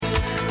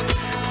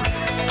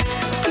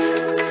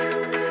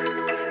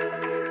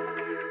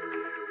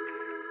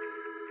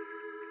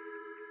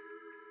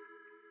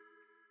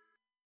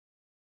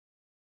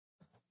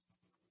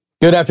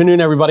Good afternoon,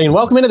 everybody, and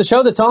welcome into the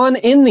show that's on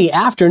in the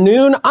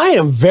afternoon. I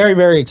am very,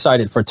 very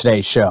excited for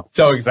today's show.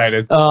 So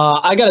excited.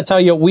 I got to tell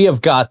you,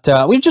 we've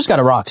just got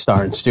a rock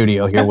star in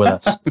studio here with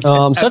us.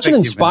 Such an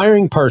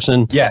inspiring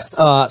person. Yes.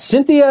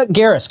 Cynthia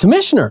Garris,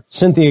 Commissioner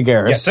Cynthia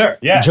Garris. Yes, sir.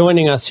 Yes.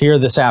 Joining us here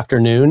this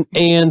afternoon.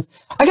 And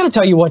I got to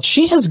tell you what,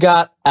 she has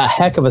got a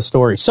heck of a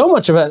story. So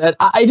much of it that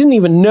I didn't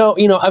even know.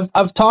 You know,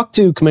 I've talked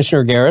to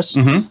Commissioner Garris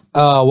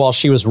while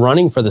she was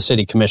running for the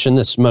city commission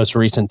this most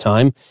recent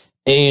time,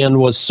 and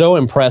was so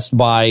impressed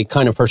by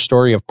kind of her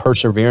story of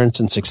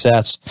perseverance and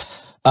success.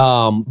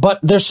 But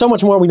there's so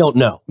much more we don't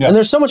know. Yeah. And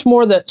there's so much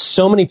more that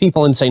so many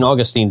people in St.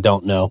 Augustine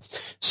don't know.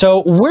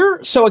 So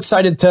we're so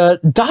excited to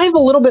dive a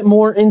little bit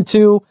more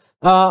into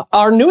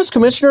our newest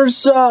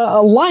commissioner's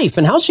life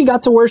and how she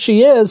got to where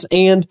she is.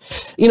 And,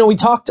 you know, we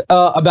talked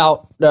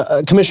about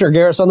Commissioner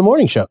Garris on the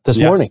morning show this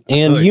morning.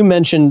 Absolutely. And you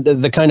mentioned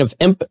the kind of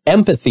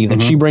empathy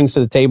that she brings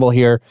to the table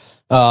here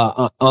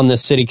on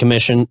this city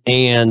commission.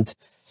 And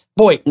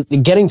boy,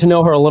 getting to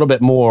know her a little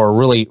bit more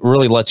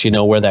really lets you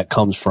know where that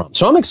comes from.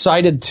 So I'm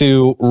excited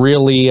to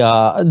really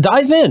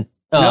dive in.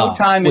 No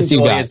time and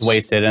joy is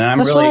wasted, and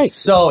I'm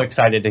so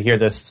excited to hear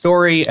this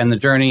story and the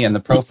journey and the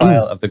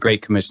profile of the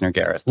great Commissioner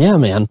Garris. Yeah,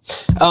 man.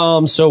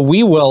 So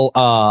we will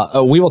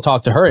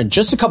talk to her in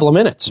just a couple of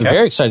minutes. I'm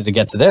very excited to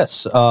get to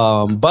this.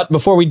 But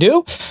before we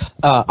do,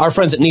 our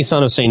friends at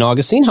Nissan of St.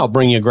 Augustine help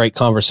bring you great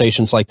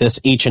conversations like this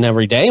each and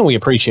every day, and we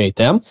appreciate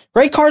them.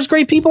 Great cars,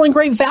 great people, and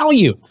great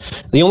value.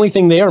 The only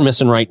thing they are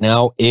missing right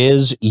now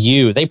is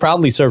you. They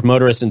proudly serve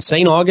motorists in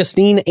St.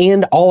 Augustine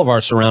and all of our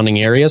surrounding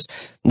areas.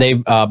 They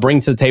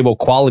bring to the table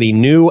quality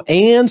new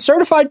and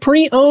certified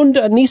pre-owned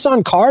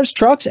Nissan cars,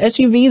 trucks,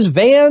 SUVs,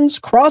 vans,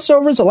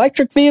 crossovers,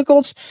 electric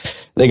vehicles.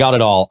 They got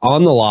it all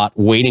on the lot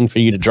waiting for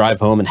you to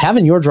drive home and have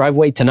in your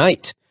driveway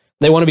tonight.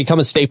 They want to become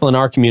a staple in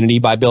our community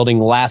by building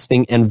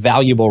lasting and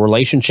valuable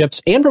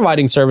relationships and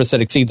providing service that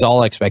exceeds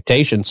all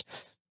expectations.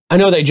 I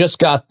know they just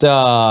got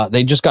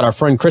our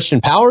friend Christian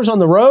Powers on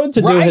the road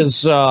to do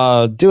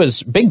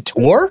his big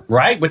tour.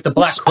 Right, with the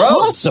Black Crow.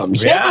 Awesome.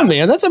 Yeah,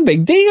 man, that's a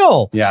big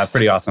deal. Yeah,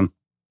 pretty awesome.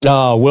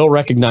 Will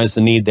recognized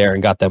the need there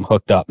and got them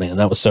hooked up, man.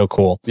 That was so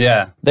cool.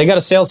 Yeah. They got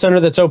a sales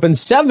center that's open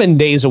 7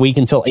 days a week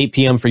until 8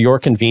 p.m. for your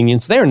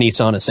convenience. They're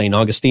Nissan of St.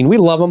 Augustine. We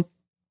love them,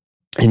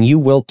 and you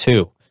will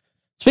too.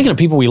 Speaking of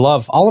people we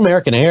love, All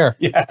American Air.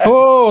 Yeah.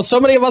 Oh,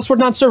 so many of us would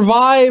not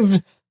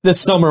survive this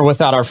summer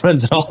without our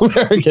friends at All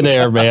American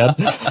Air, man.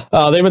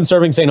 They've been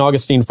serving St.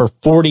 Augustine for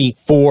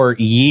 44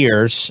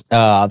 years.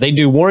 They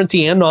do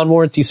warranty and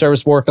non-warranty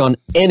service work on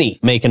any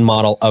make and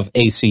model of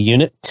AC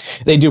unit.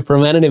 They do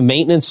preventative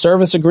maintenance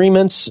service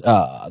agreements.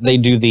 They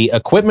do the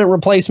equipment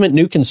replacement,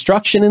 new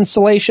construction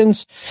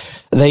installations.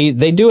 They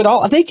do it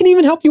all. They can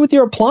even help you with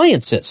your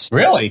appliances.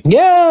 Really?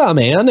 Yeah,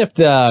 man. If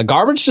the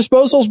garbage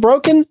disposal's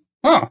broken,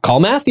 call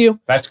Matthew.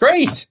 That's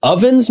great.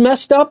 Oven's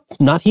messed up,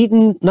 not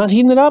heating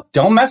it up.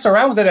 Don't mess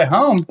around with it at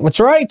home. That's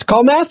right.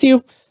 Call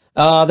Matthew.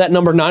 That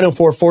number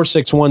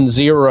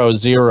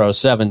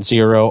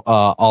 904-461-0070.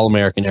 All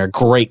American Air,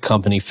 great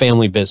company,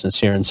 family business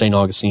here in St.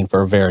 Augustine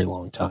for a very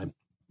long time.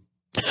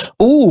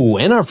 Ooh,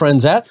 and our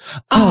friends at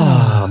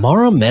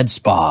Amara Med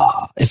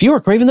Spa. If you are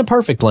craving the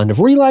perfect blend of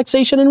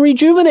relaxation and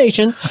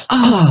rejuvenation,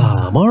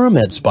 Amara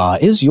Med Spa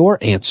is your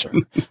answer.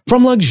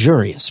 From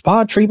luxurious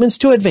spa treatments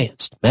to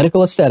advanced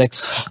medical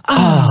aesthetics,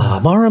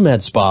 Amara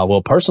Med Spa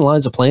will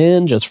personalize a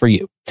plan just for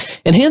you.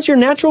 Enhance your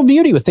natural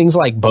beauty with things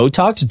like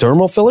Botox,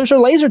 dermal fillers, or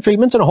laser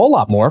treatments, and a whole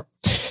lot more.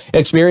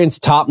 Experience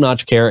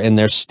top-notch care in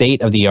their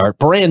state-of-the-art,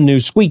 brand new,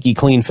 squeaky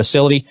clean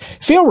facility.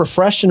 Feel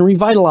refreshed and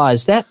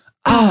revitalized at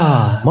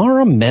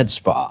Amara Med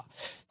Spa,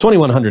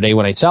 2100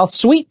 A18 South,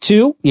 Suite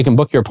 2. You can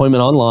book your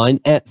appointment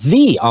online at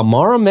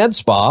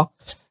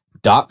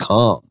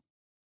theamaramedspa.com.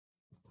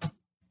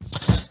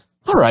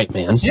 All right,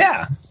 man.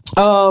 Yeah.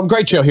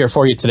 Great show here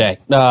for you today.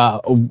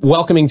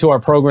 Welcoming to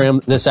our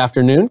program this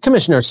afternoon,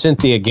 Commissioner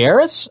Cynthia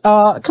Garris.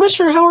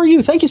 Commissioner, how are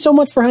you? Thank you so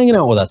much for hanging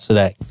out with us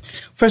today.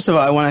 First of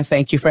all, I want to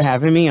thank you for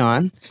having me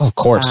on. Of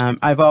course.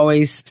 I've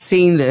always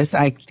seen this.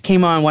 I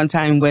came on one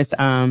time with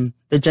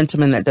the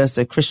gentleman that does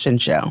the Christian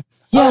show.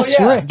 Yes,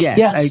 Rick.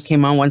 Yes, I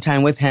came on one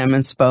time with him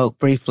and spoke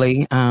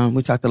briefly.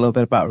 We talked a little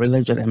bit about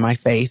religion and my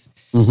faith.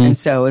 And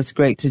so it's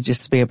great to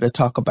just be able to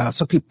talk about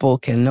so people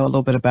can know a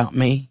little bit about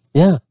me.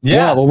 Yeah.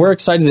 Well, we're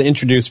excited to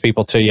introduce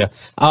people to you.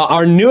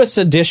 Our newest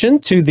addition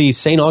to the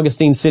St.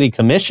 Augustine City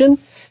Commission,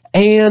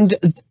 and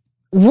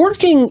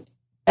working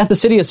at the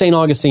city of St.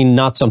 Augustine,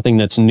 not something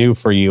that's new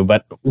for you,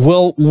 but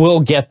we'll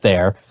get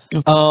there.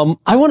 Okay.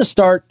 I want to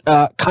start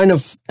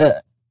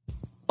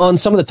on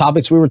some of the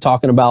topics we were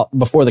talking about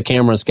before the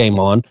cameras came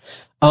on.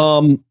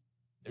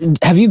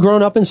 Have you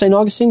grown up in St.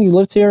 Augustine? You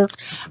lived here?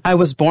 I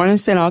was born in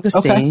St.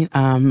 Augustine.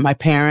 Okay. My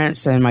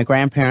parents and my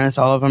grandparents,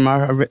 all of them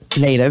are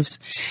natives.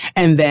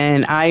 And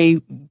then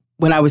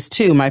when I was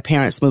 2, my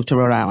parents moved to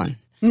Rhode Island.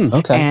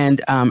 Okay.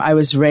 And I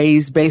was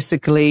raised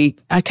basically,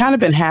 I kind of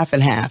been half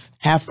and half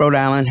Rhode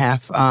Island,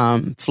 half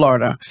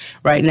Florida.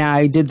 Right now,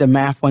 I did the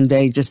math one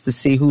day just to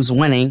see who's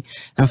winning,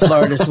 and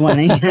Florida's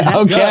winning.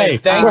 Okay,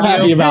 we're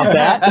happy about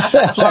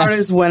that.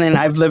 Florida's winning.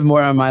 I've lived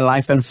more of my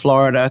life in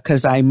Florida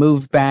because I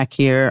moved back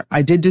here.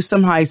 I did do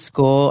some high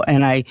school,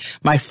 and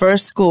my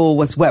first school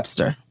was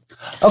Webster.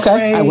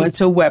 Okay. I went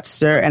to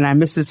Webster, and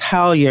Mrs.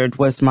 Halyard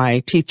was my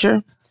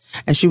teacher.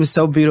 And she was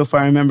so beautiful.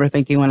 I remember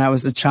thinking when I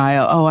was a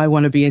child, oh, I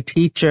want to be a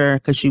teacher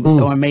because she was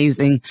so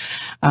amazing.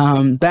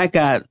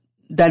 That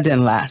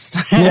didn't last.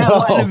 No.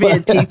 I want to be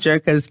a teacher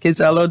because kids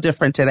are a little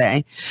different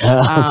today.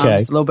 Okay.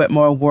 It's a little bit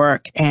more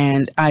work.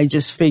 And I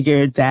just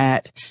figured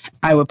that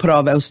I would put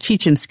all those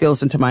teaching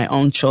skills into my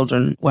own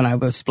children when I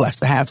was blessed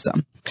to have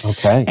some.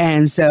 Okay.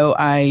 And so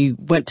I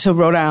went to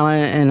Rhode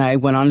Island and I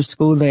went on to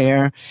school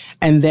there.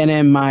 And then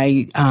in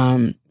my,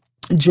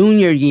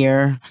 junior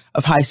year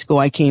of high school,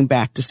 I came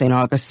back to St.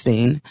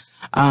 Augustine.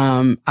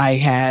 I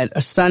had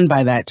a son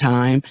by that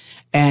time,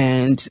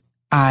 and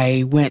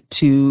I went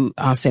to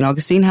St.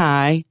 Augustine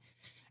High,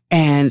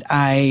 and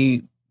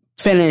I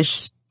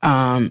finished.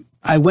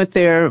 I went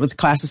there with the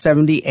class of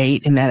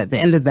 78, and then at the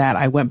end of that,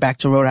 I went back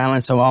to Rhode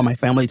Island, so all my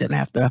family didn't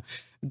have to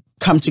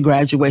come to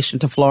graduation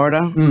to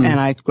Florida, and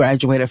I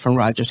graduated from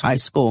Rogers High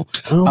School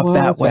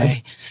that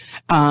way.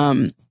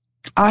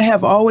 I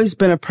have always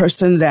been a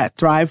person that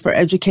thrived for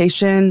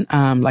education.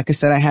 Like I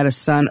said, I had a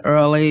son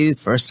early.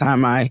 First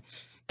time I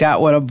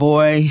got with a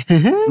boy.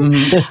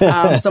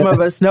 Some of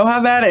us know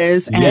how that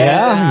is. And,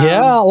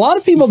 yeah. A lot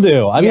of people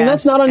do. I mean,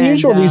 that's not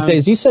unusual these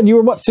days. You said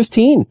you were,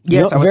 15?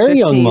 Yes, I was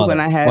very 15 young when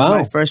I had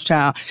my first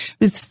child.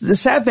 It's the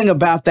sad thing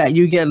about that.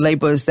 You get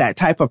labeled as that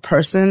type of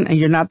person, and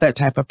you're not that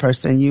type of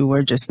person. You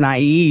were just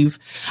naive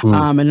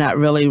and not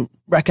really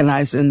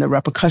recognizing the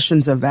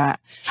repercussions of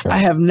that. Sure. I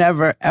have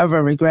never,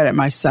 ever regretted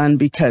my son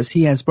because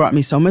he has brought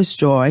me so much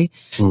joy.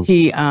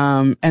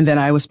 And then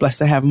I was blessed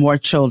to have 2 more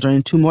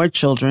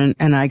children,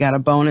 and I got a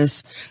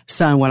bonus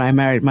son when I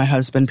married my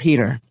husband,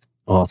 Peter.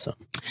 Awesome.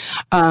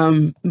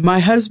 My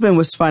husband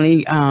was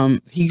funny.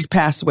 He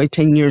passed away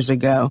 10 years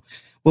ago.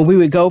 When we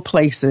would go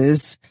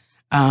places,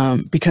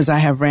 because I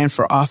have ran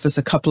for office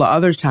a couple of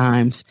other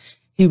times,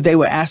 they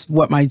would ask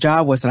what my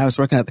job was, and I was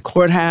working at the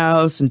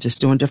courthouse and just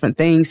doing different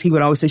things. He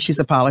would always say, she's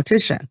a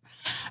politician.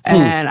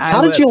 And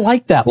how did you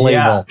like that label?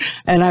 Yeah.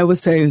 And I would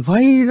say,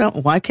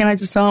 why can't I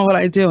just tell them what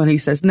I do? And he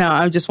says, no,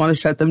 I just want to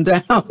shut them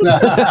down. Okay,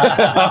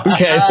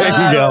 there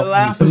you go.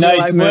 Laugh and nice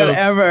like,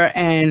 whatever.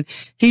 And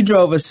he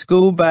drove a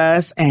school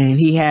bus, and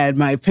he had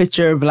my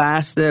picture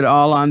blasted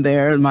all on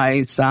there,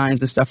 my signs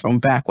and stuff from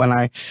back when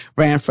I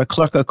ran for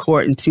clerk of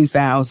court in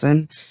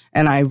 2000.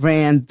 And I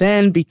ran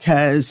then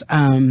because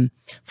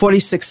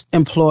 46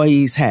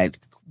 employees had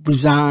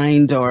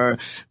resigned or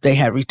they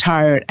had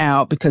retired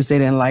out because they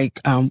didn't like,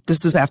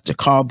 this was after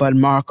Carl Bud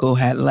Markle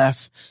had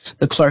left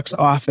the clerk's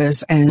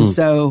office. And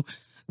so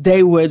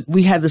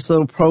we had this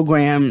little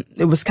program.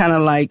 It was kind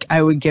of like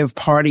I would give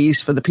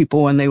parties for the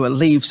people when they would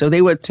leave. So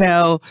they would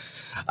tell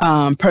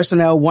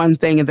personnel one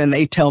thing, and then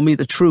they tell me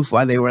the truth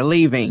while they were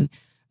leaving.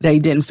 They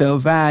didn't feel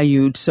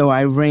valued. So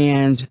I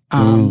ran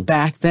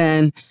back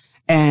then.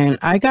 And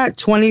I got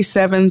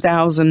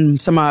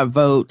 27,000 some odd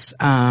votes.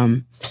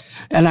 And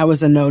I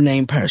was a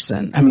no-name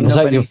person. I mean, was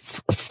that your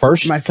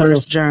first? My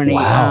first journey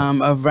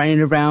of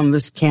running around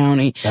this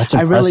county. That's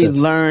impressive. I really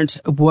learned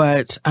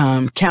what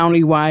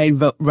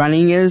countywide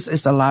running is.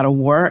 It's a lot of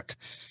work.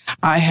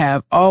 I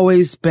have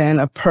always been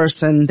a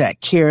person that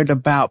cared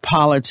about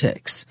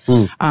politics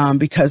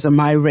because of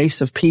my race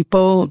of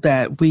people,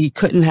 that we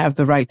couldn't have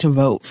the right to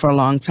vote for a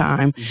long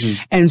time.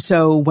 And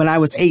so when I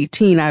was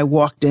 18, I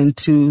walked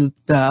into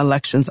the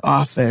elections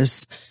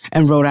office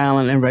in Rhode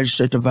Island and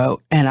registered to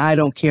vote. And I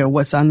don't care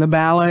what's on the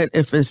ballot.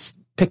 If it's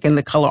picking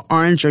the color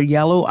orange or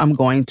yellow, I'm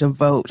going to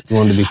vote. You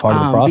want to be part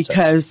of the process.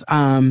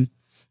 Because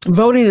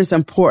voting is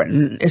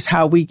important. It's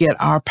how we get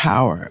our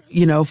power,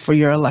 for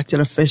your elected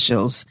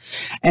officials.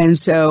 And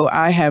so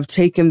I have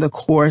taken the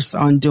course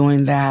on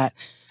doing that.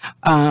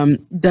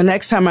 The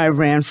next time I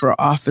ran for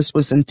office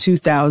was in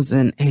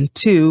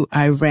 2002.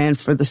 I ran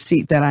for the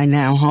seat that I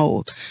now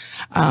hold.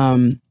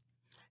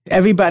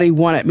 Everybody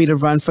wanted me to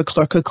run for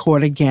clerk of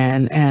court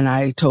again. And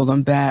I told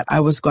them that I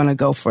was going to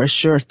go for a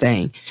sure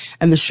thing.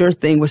 And the sure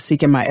thing was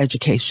seeking my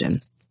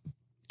education.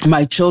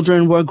 My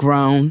children were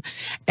grown,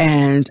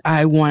 and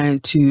I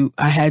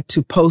had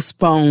to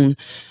postpone,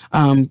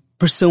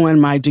 pursuing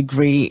my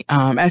degree,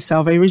 at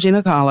Salve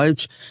Regina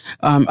College,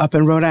 up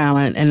in Rhode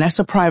Island. And that's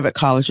a private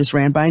college. It's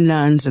ran by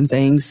nuns and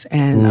things,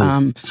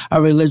 and,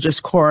 a religious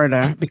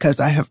corridor, because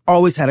I have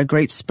always had a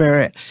great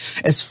spirit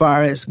as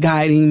far as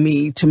guiding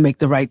me to make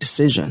the right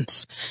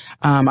decisions.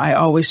 I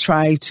always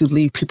try to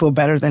leave people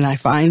better than I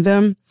find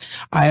them.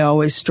 I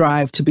always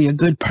strive to be a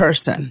good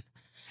person.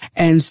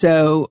 And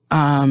so,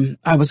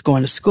 I was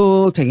going to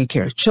school, taking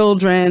care of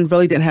children,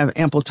 really didn't have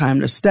ample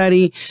time to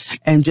study.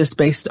 And just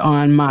based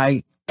on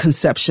my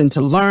conception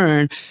to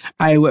learn,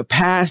 I would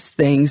pass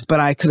things, but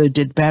I could have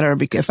did better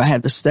if I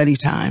had the study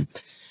time.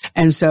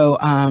 And so,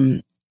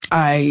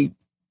 I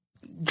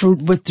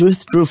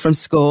withdrew from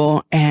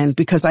school, and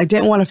because I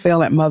didn't want to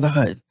fail at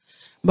motherhood.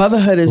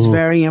 Motherhood is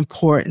very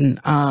important.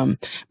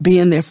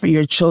 Being there for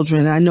your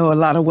children. I know a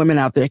lot of women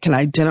out there can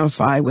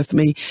identify with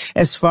me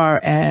as far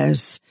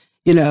as,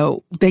 you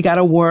know, they got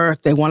to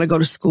work, they want to go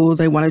to school,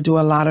 they want to do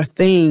a lot of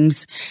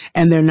things,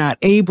 and they're not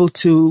able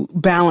to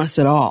balance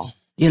it all.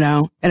 You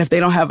know, and if they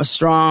don't have a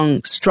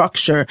strong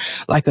structure,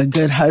 like a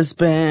good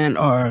husband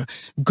or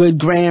good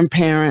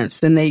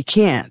grandparents, then they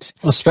can't.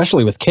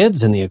 Especially with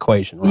kids in the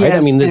equation, right? Yes, I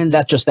mean,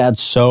 that just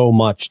adds so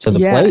much to the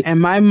plate. And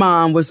my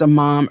mom was a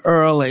mom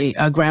early,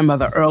 a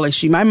grandmother early.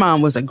 My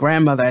mom was a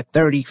grandmother at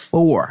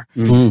 34.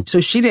 Mm-hmm. So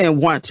she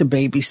didn't want to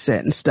babysit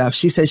and stuff.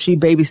 She said she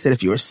babysit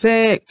if you were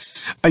sick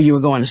or you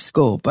were going to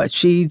school, but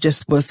she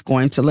just was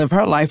going to live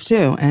her life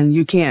too. And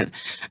you can't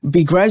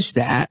begrudge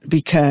that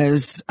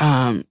because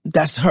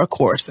that's her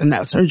course. And that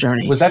was her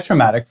journey. Was that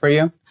traumatic for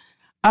you?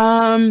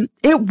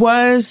 It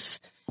was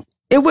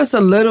a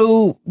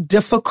little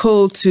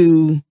difficult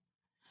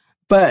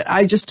but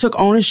I just took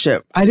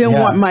ownership. I didn't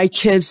want my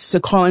kids to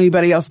call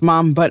anybody else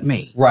mom but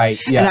me. Right.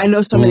 Yeah. And I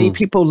know so many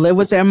people live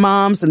with their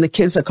moms and the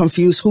kids are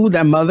confused who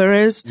their mother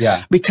is.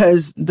 Yeah.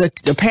 Because the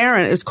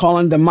parent is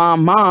calling the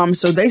mom,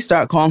 so they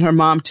start calling her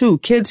mom too.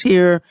 Kids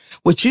hear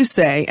what you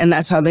say, and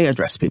that's how they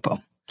address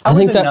people. How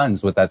were the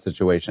nuns with that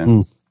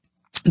situation?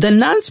 The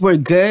nuns were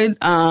good,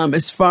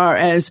 as far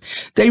as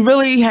they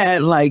really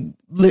had like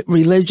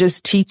religious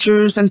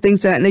teachers and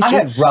things of that nature. I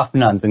had rough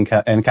nuns in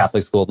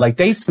Catholic school. Like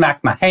they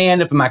smacked my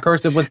hand if my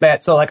cursive was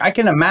bad. So like I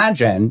can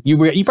imagine you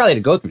probably had to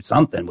go through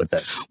something with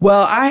it.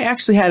 Well, I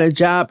actually had a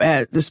job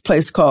at this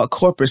place called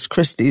Corpus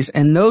Christi's,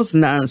 and those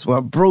nuns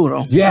were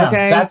brutal. Yeah,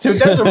 okay? that's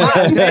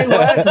right. They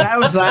was, and I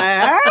was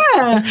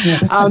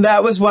like,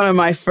 that was one of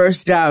my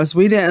first jobs.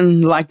 We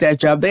didn't like that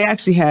job. They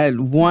actually had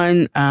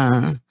one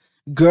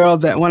girl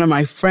that one of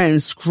my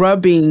friends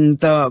scrubbing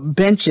the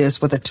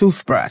benches with a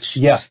toothbrush.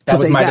 Yeah, that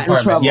was my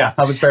department. Yeah,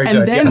 that was very good.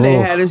 And then they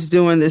had us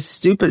doing this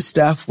stupid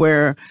stuff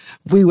where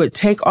we would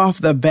take off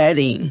the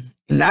bedding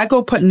and I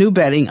go put new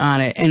bedding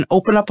on it and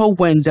open up a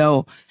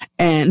window.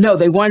 And no,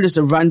 they wanted us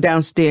to run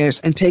downstairs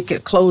and take a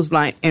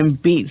clothesline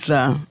and beat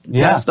the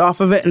dust off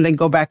of it and then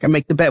go back and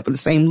make the bed with the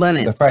same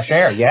linen. The fresh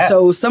air, yeah.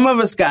 So some of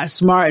us got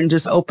smart and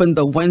just opened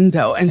the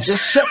window and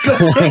just shut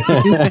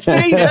the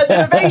See, that's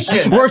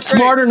innovation. Work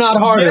smarter, not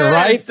harder,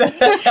 right?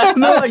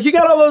 No, like, you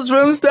got all those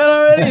rooms done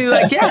already? He's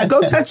like, yeah,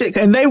 go touch it.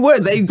 And they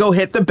would. They'd go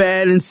hit the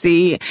bed and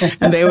see.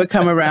 And they would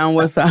come around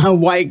with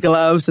white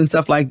gloves and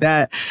stuff like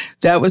that.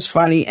 That was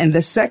funny. And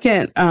the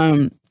second,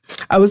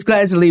 I was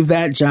glad to leave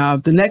that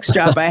job. The next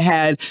job I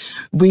had,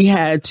 we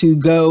had to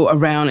go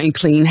around and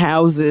clean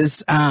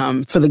houses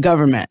for the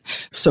government.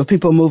 So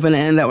people moving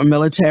in that were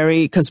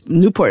military, because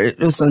Newport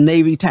was a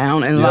Navy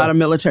town and a lot of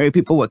military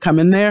people would come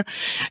in there.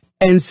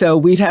 And so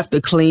we'd have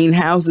to clean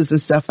houses and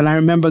stuff. And I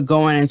remember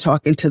going and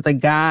talking to the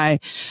guy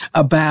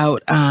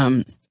about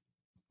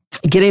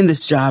getting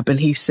this job. And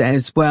he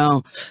says,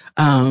 well,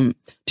 do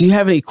you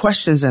have any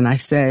questions? And I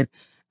said,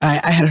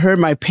 I had heard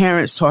my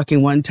parents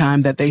talking one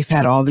time that they've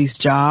had all these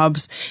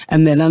jobs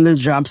and then none of the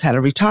jobs had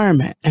a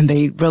retirement and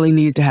they really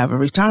needed to have a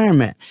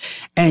retirement.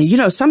 And, you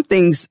know, some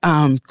things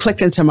click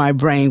into my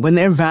brain. When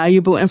they're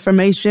valuable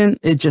information,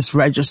 it just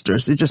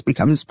registers. It just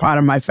becomes part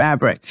of my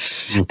fabric.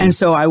 Mm-hmm. And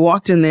so I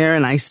walked in there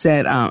and I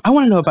said, I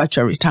want to know about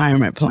your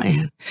retirement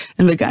plan.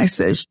 And the guy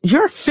says,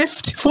 you're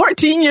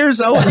 14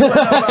 years old. You want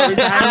to know about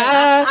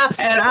retirement?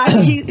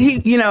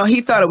 And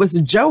he thought it was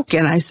a joke.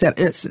 And I said,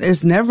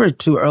 it's never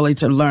too early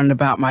to learn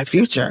about my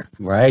future.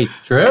 Right.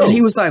 True. And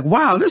he was like,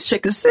 wow, this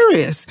chick is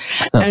serious.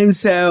 And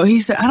so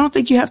he said, I don't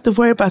think you have to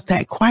worry about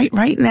that quite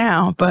right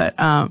now, but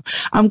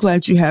I'm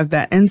glad you have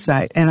that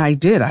insight. And I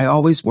did. I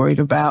always worried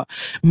about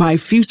my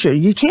future.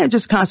 You can't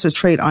just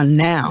concentrate on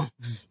now.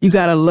 You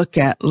got to look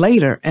at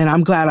later. And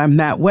I'm glad I'm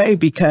that way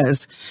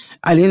because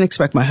I didn't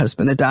expect my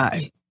husband to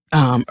die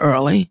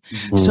early.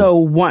 Mm-hmm. So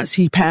once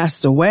he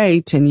passed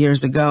away 10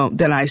 years ago,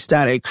 then I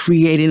started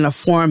creating a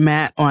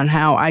format on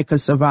how I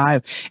could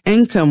survive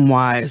income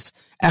wise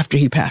after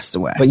he passed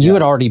away. But you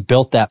had already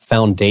built that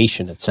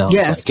foundation, it sounds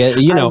like.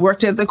 I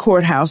worked at the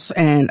courthouse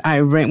and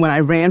when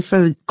I ran for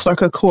the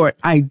clerk of court,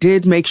 I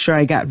did make sure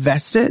I got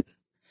vested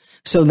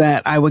so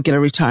that I would get a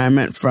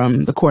retirement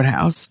from the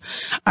courthouse.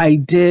 I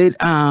did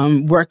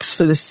work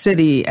for the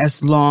city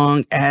as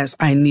long as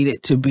I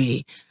needed to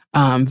be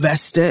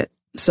vested,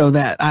 so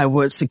that I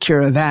would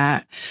secure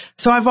that.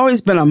 So I've always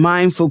been a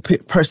mindful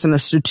person, a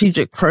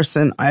strategic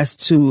person as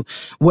to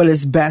what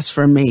is best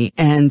for me.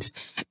 And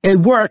it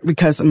worked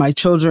because my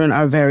children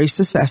are very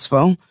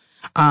successful.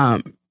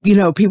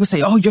 People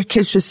say, oh, your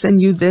kids should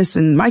send you this.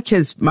 And my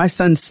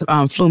son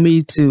flew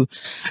me to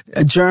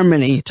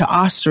Germany, to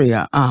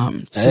Austria,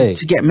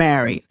 to get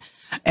married.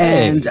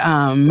 And,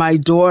 my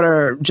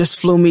daughter just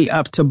flew me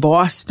up to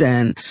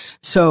Boston.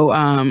 So,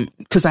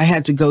 cause I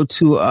had to go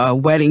to a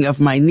wedding of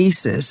my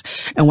nieces.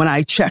 And when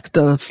I checked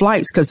the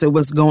flights, cause it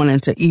was going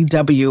into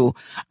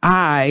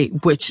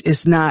EWI, which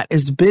is not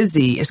as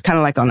busy. It's kind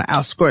of like on the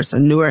outskirts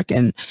of Newark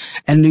and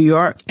New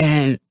York,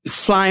 and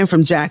flying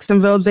from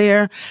Jacksonville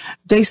there,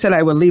 they said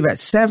I would leave at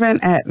 7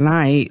 at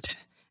night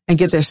and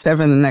get there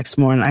 7 the next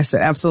morning. I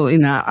said, absolutely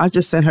not. I'll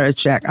just send her a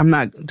check. I'm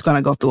not going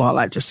to go through all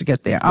that just to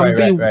get there. I'm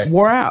being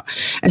wore out.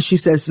 And she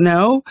says,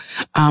 no,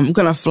 I'm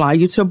going to fly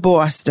you to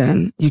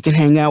Boston. You can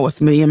hang out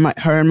with me and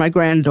her and my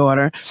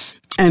granddaughter.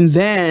 And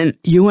then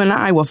you and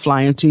I will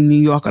fly into New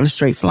York on a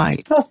straight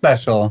flight. How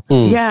special.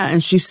 Yeah.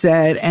 And she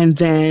said, and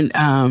then,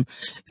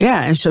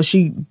 and so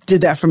she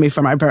did that for me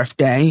for my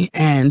birthday.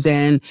 And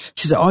then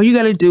she said, all you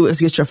got to do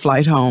is get your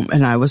flight home.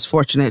 And I was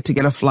fortunate to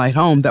get a flight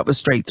home that was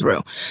straight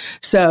through.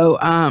 So,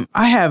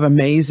 I have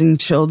amazing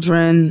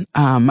children.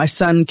 My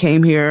son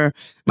came here.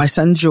 My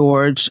son,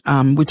 George,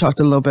 we talked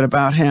a little bit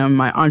about him,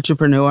 my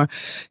entrepreneur.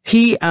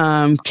 He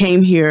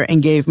came here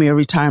and gave me a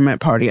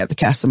retirement party at the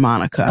Casa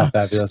Monica.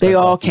 Oh, they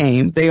all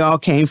came. They all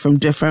came from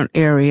different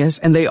areas,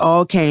 and they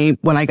all came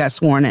when I got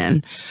sworn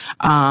in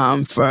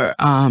for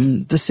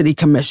the city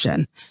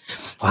commission.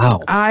 Wow.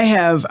 I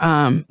have,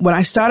 when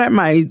I started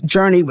my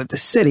journey with the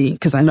city,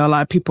 because I know a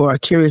lot of people are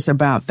curious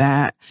about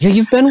that. Yeah,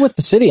 you've been with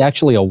the city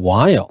actually a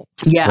while.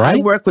 Yeah, right?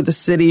 I worked with the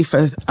city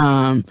for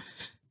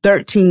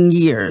 13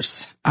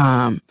 years.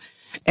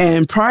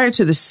 And prior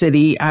to the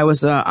city, I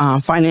was a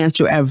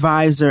financial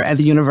advisor at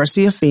the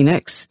University of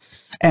Phoenix.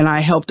 And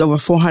I helped over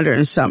 400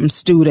 and something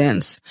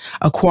students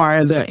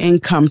acquire the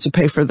income to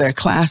pay for their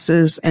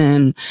classes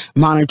and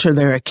monitor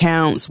their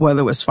accounts,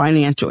 whether it was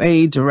financial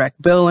aid,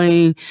 direct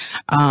billing,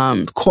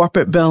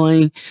 corporate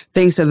billing,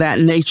 things of that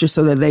nature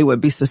so that they would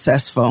be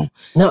successful.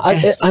 Now,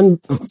 I'm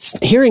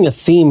hearing a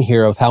theme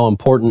here of how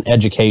important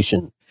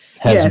education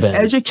has been.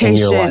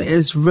 Education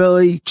is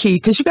really key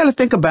because you got to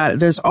think about it.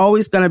 There's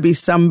always going to be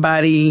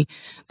somebody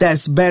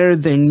that's better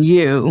than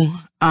you.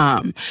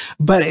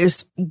 But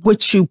it's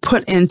what you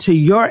put into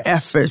your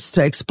efforts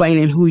to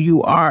explaining who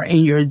you are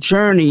in your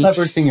journey.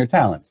 Leveraging your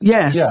talents.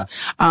 Yes. Yeah.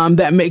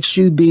 That makes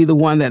you be the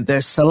one that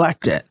they're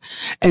selected.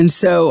 And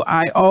so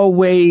I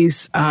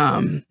always,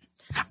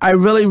 I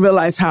really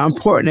realized how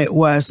important it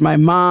was. My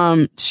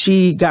mom,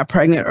 she got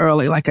pregnant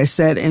early, like I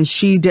said, and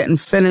she didn't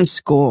finish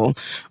school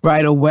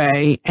right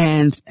away.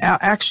 And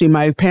actually,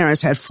 my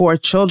parents had 4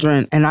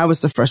 children, and I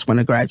was the first one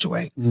to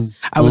graduate.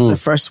 I was the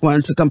first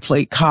one to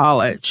complete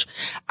college.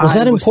 Was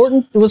that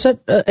important? Was that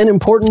an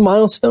important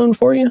milestone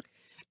for you?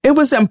 It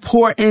was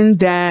important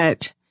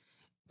that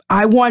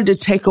I wanted to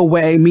take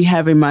away me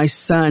having my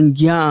son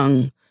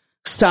young,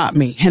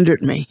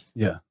 hindered me.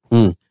 Yeah.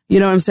 You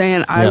know what I'm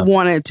saying? I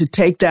wanted to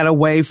take that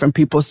away from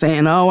people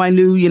saying, oh, I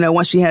knew,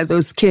 once she had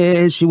those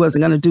kids, she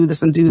wasn't going to do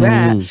this and do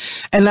that.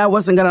 And I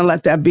wasn't going to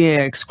let that be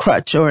a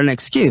crutch or an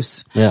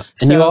excuse. Yeah.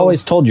 And you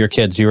always told your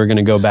kids you were going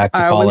to go back to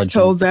college. I always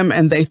told them,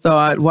 and they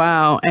thought,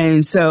 wow.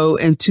 And so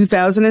in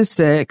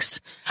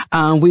 2006,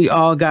 we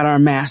all got our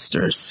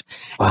masters.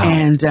 Wow.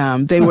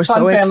 And they were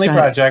so excited. Family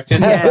project.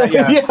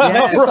 Yes.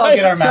 Let's all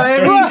get our So masters.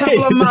 every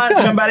couple of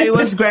months, somebody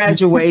was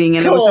graduating,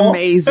 and it was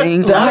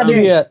amazing. That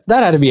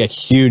had to be a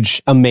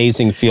huge, amazing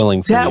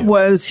feeling for you. That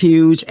was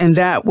huge, and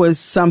that was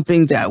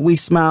something that we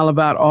smile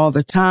about all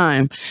the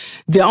time.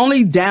 The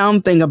only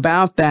down thing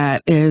about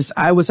that is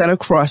I was at a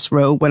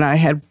crossroad when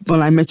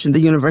I mentioned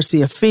the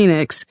University of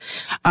Phoenix.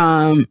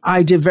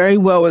 I did very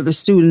well with the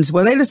students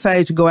when they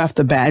decided to go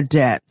after bad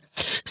debt.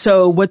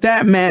 So what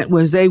that meant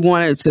was they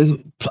wanted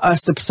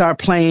us to start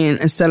playing,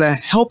 instead of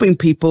helping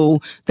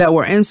people that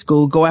were in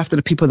school, go after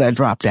the people that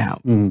dropped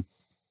out.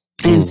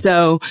 And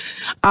so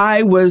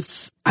I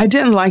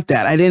didn't like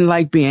that. I didn't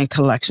like being in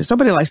collection.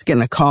 Somebody likes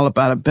getting a call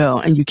about a bill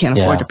and you can't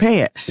afford to pay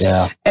it.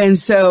 Yeah. And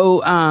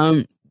so,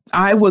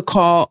 I would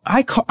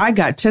I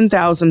got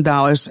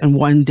 $10,000 in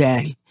one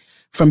day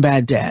from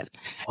bad debt.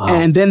 Wow.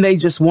 And then they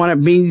just wanted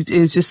me,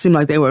 it just seemed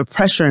like they were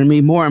pressuring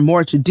me more and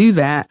more to do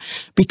that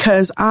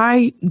because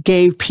I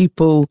gave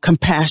people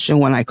compassion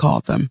when I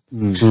called them.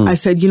 I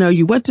said,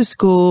 you went to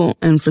school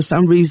and for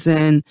some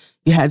reason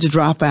you had to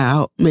drop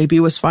out. Maybe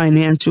it was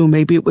financial.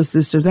 Maybe it was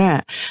this or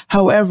that.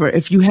 However,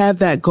 if you have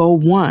that goal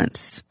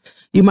once,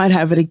 you might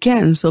have it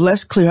again. So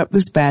let's clear up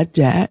this bad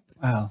debt.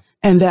 Wow.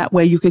 And that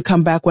way you can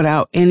come back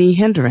without any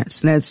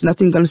hindrance. And it's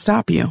nothing going to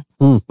stop you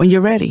when you're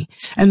ready.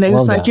 And they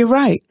was like, you're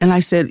right. And I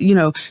said,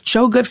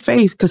 show good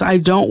faith because I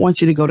don't want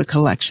you to go to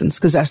collections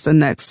because that's the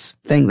next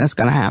thing that's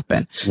going to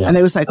happen. Yeah. And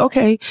they was like,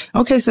 okay,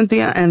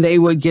 Cynthia. And they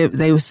would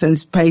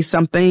pay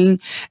something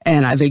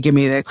and they give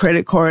me their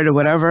credit card or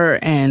whatever.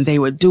 And they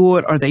would do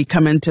it or they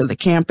come into the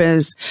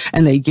campus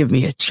and they give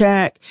me a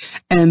check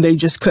and they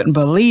just couldn't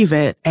believe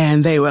it.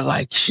 And they were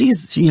like,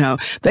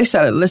 they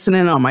started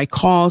listening on my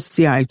calls,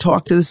 see how I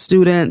talk to the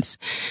students.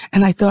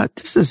 And I thought,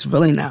 this is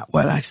really not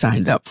what I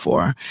signed up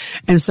for.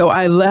 And so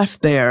I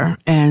left there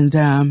and,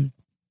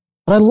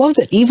 but I love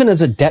that even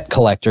as a debt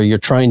collector, you're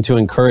trying to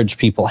encourage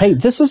people. Hey,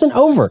 this isn't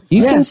over.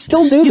 You can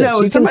still do this.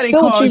 You somebody can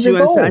still calls achieve you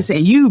your goals. and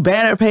says, you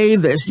better pay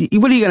this.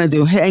 What are you going to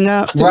do? Hang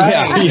up?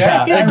 Right.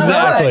 Yeah,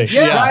 exactly.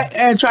 Yeah. Right?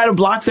 And try to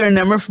block their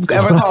number from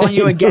ever calling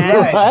you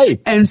again.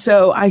 Right. And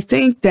so I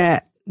think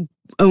that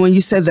when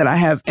you said that I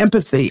have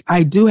empathy,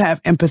 I do have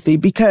empathy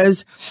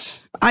because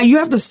you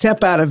have to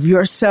step out of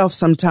yourself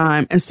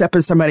sometime and step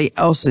in somebody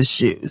else's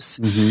shoes.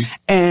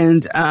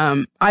 And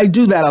I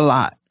do that a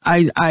lot.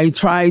 I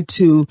try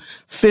to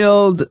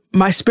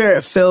my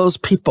spirit fills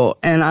people,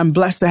 and I'm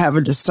blessed to have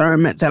a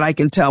discernment that I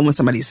can tell when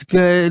somebody's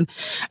good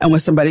and when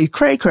somebody's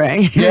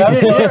cray. Yeah,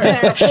 of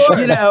course.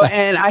 You know,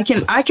 and I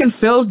can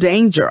feel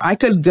danger. I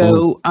could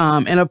go,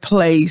 in a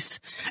place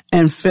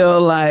and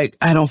feel like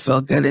I don't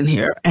feel good in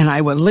here, and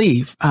I would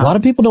leave. A lot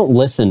of people don't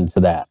listen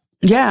to that.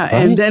 Yeah. Right?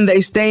 And then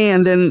they stay,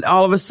 and then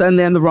all of a sudden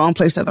they're in the wrong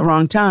place at the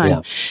wrong time.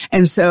 Yeah.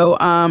 And so,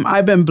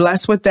 I've been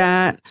blessed with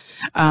that.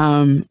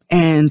 And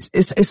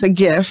it's a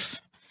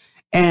gift.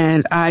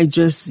 And I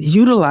just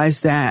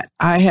utilize that.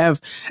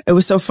 It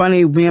was so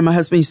funny. Me and my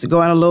husband used to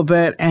go out a little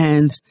bit,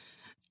 and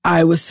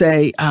I would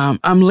say,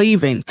 I'm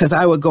leaving, because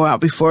I would go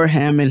out before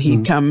him, and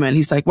he'd come and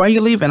he's like, why are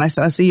you leaving? I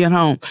said, I'll see you at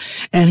home.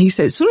 And he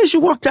said, as soon as you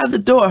walked out the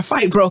door, a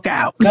fight broke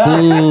out. But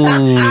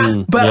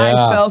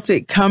I felt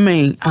it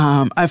coming.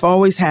 I've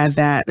always had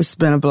that. It's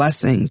been a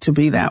blessing to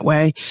be that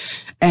way.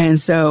 And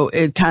so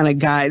it kind of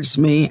guides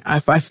me.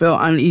 If I feel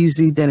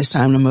uneasy, then it's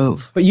time to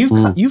move. But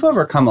you've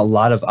overcome a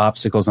lot of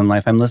obstacles in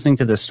life. I'm listening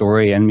to this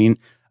story. I mean,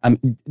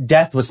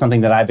 death was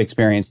something that I've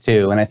experienced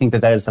too. And I think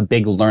that is a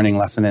big learning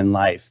lesson in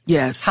life.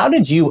 Yes. How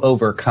did you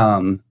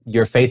overcome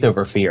your faith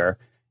over fear?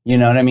 You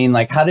know what I mean?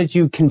 Like, how did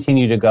you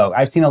continue to go?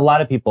 I've seen a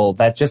lot of people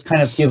that just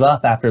kind of give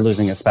up after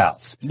losing a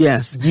spouse.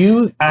 Yes.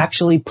 You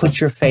actually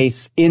put your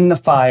face in the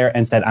fire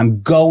and said,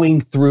 I'm going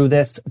through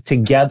this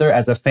together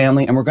as a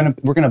family, and we're going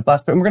to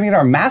bust through, and we're going to get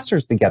our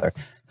masters together.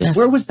 Yes.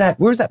 Where was that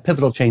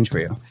pivotal change for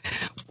you?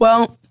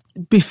 Well,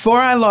 before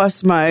I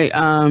lost my,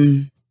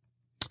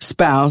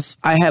 spouse,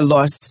 I had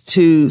lost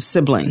 2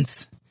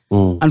 siblings.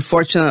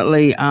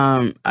 Unfortunately,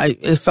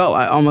 it felt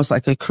almost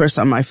like a curse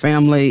on my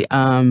family.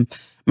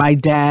 My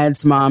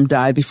dad's mom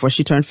died before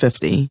she turned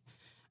 50.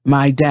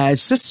 My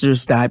dad's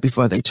sisters died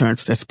before they turned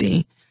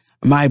 50.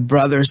 My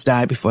brothers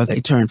died before they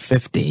turned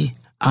 50.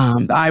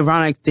 The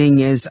ironic thing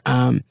is,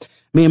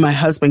 me and my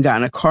husband got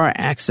in a car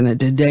accident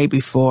the day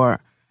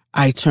before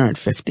I turned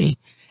 50.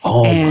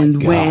 Oh, and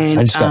my gosh.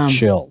 I just got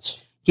chills.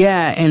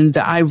 Yeah. And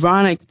the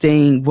ironic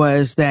thing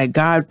was that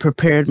God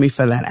prepared me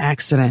for that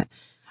accident.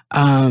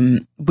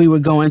 We were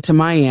going to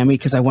Miami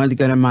because I wanted to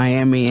go to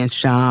Miami and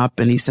shop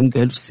and eat some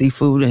good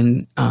seafood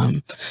and,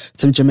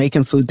 some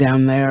Jamaican food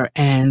down there.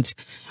 And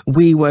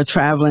we were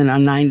traveling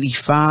on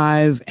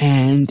 95,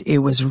 and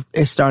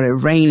it started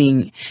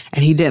raining,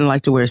 and he didn't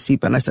like to wear a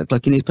seatbelt. I said,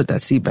 look, you need to put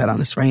that seatbelt on.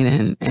 It's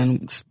raining,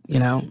 and you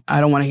know, I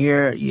don't want to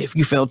hear if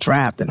you feel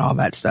trapped and all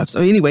that stuff. So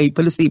anyway, he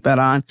put a seatbelt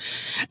on,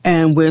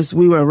 and as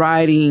we were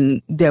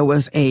riding, there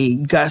was a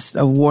gust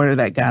of water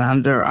that got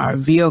under our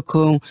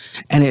vehicle,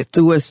 and it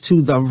threw us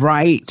to the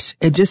right.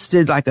 It just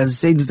did like a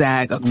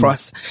zigzag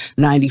across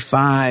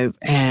 95,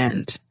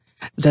 and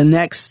the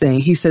next thing,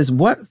 he says,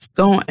 what's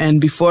going, and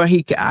before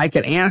I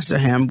could answer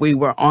him, we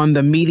were on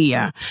the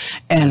media,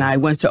 and I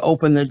went to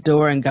open the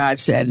door, and God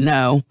said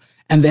no.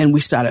 And then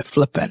we started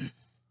flipping.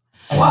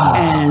 Wow.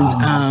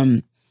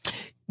 And,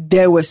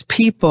 there was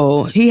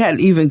people,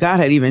 God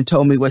had even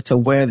told me what to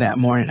wear that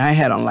morning. I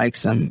had on like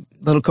some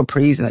little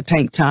capris and a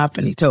tank top,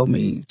 and he told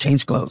me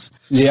change clothes.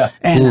 Yeah.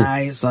 And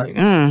I was like,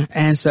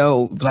 and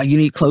so like, you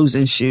need clothes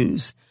and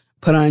shoes.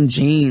 Put on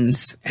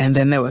jeans. And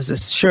then there was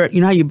this shirt. You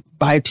know how you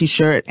buy a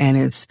t-shirt and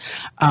it's,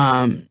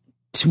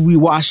 we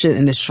wash it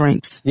and it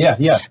shrinks. Yeah,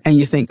 yeah. And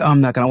you think, oh, I'm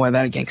not going to wear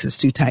that again because it's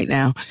too tight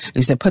now. And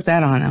he said, put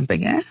that on. I'm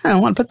thinking, I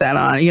don't want to put that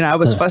on. You know, I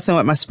was fussing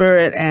with my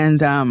spirit,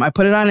 and I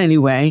put it on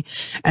anyway.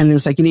 And it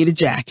was like, you need a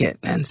jacket.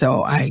 And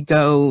so I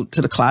go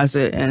to the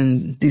closet,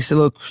 and these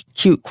little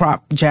cute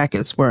crop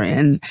jackets were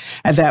in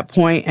at that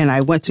point. And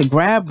I went to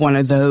grab one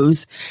of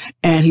those,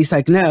 and he's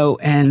like, no.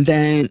 And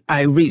then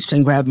I reached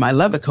and grabbed my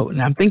leather coat.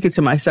 And I'm thinking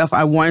to myself,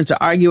 I wanted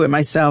to argue with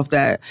myself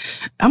that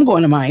I'm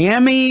going to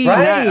Miami.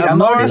 Right.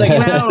 I'm already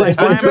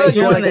like, why am I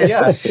doing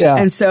this? Yeah.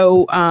 And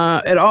so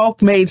it all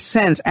made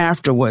sense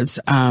afterwards.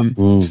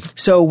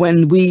 So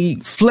when we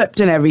flipped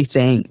and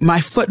everything,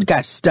 my foot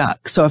got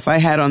stuck. So if I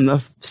had on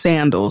the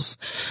sandals,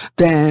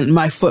 then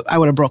I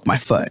would have broke my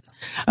foot.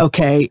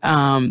 Okay.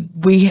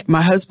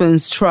 My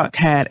husband's truck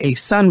had a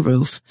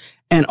sunroof,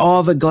 and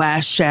all the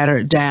glass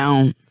shattered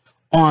down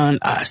on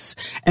us.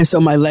 And so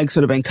my legs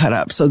would have been cut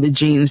up. So the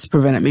jeans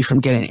prevented me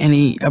from getting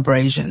any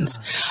abrasions.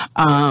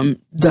 All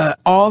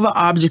the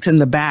objects in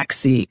the back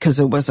seat, because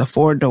it was a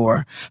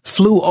 4-door,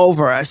 flew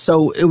over us.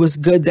 So it was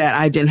good that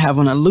I didn't have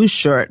on a loose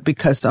shirt,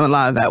 because a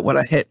lot of that would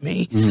have hit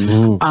me.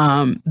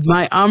 Mm-hmm.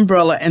 My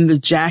umbrella and the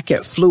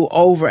jacket flew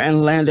over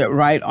and landed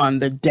right on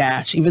the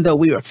dash, even though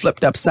we were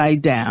flipped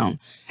upside down.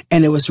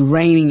 And it was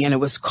raining, and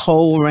it was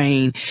cold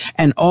rain,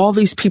 and all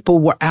these people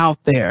were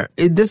out there.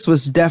 This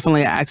was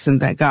definitely an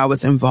accident that God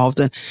was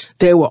involved in.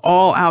 They were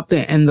all out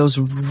there in those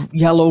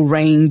yellow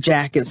rain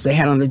jackets. They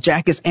had on the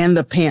jackets and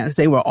the pants.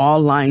 They were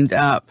all lined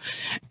up.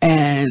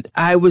 And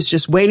I was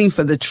just waiting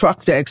for the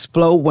truck to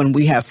explode when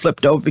we had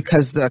flipped over,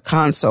 because the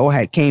console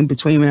had came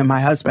between me and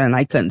my husband, and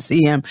I couldn't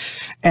see him.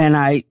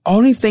 And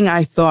only thing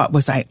I thought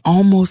was I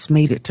almost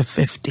made it to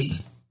 50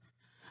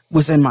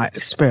 was in my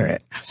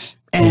spirit.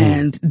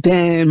 And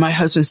then my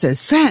husband said,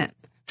 Cent.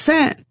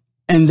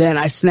 And then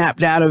I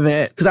snapped out of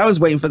it because I was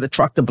waiting for the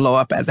truck to blow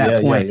up at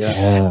that point.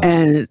 Yeah.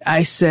 And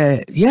I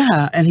said,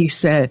 yeah. And he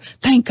said,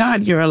 thank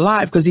God you're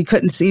alive, because he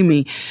couldn't see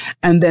me.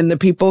 And then the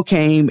people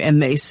came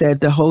and they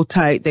said to hold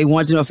tight. They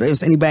wanted to know if there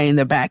was anybody in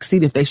the back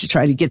seat, if they should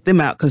try to get them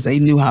out, because they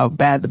knew how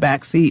bad the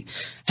back seat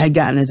had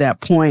gotten at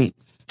that point.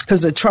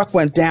 Because the truck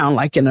went down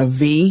like in a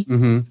V.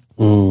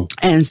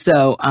 And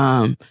so,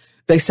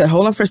 they said,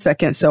 hold on for a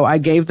second. So I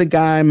gave the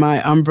guy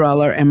my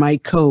umbrella and my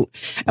coat.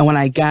 And when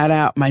I got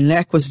out, my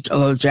neck was a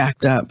little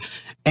jacked up.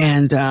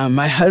 And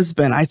my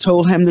husband, I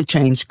told him to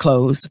change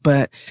clothes,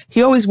 but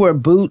he always wore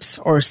boots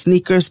or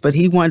sneakers, but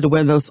he wanted to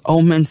wear those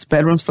old men's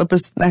bedroom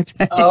slippers that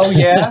day. Oh,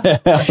 yeah?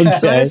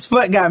 So his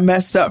foot got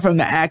messed up from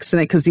the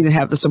accident because he didn't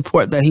have the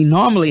support that he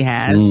normally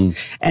has.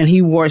 And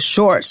he wore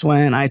shorts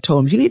when I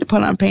told him, you need to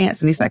put on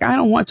pants. And he's like, I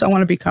don't want to. I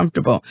want to be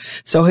comfortable.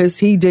 So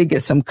he did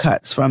get some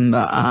cuts from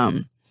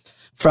that,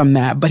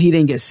 but he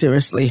didn't get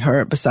seriously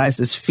hurt. Besides,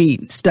 his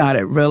feet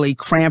started really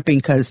cramping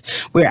because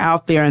we're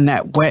out there in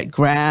that wet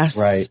grass.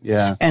 Right.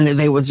 Yeah. And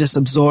they was just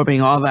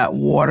absorbing all that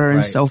water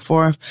and so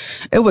forth.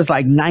 It was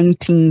like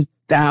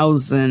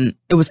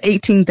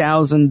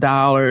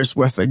 $18,000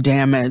 worth of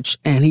damage,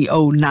 and he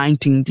owed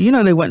 19. Do you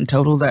know they wouldn't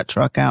total that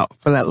truck out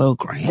for that little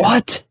grand?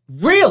 What?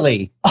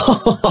 Really?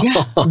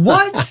 Yeah.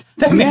 What?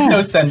 That makes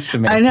no sense to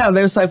me. I know.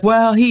 They was like,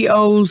 well, he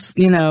owes,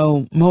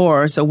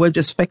 more, so we'll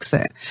just fix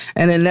it.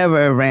 And it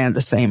never ran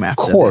the same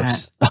after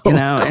that. Of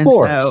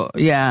course. So,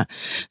 yeah.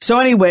 So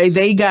anyway,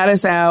 they got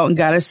us out and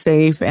got us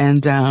safe.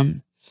 And,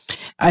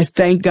 I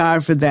thank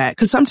God for that.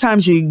 Cause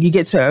sometimes you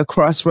get to a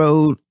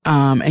crossroad,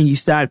 and you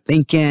start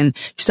thinking, you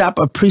stop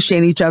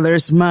appreciating each other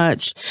as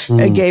much.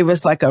 It gave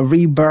us like a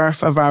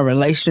rebirth of our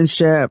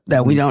relationship,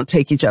 that we don't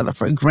take each other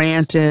for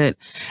granted.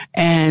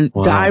 And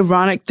the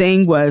ironic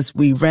thing was,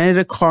 we rented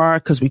a car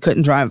because we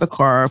couldn't drive the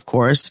car, of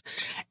course.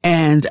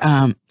 And,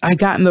 I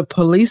got in the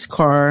police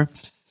car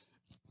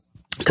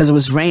because it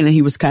was raining.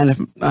 He was kind of,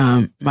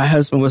 my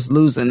husband was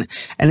losing.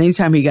 And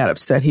anytime he got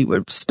upset, he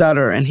would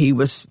stutter, and he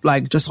was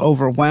like just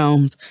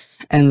overwhelmed.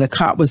 And the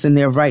cop was in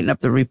there writing up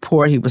the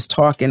report. He was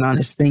talking on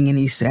his thing, and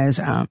he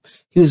says,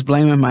 he was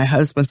blaming my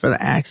husband for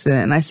the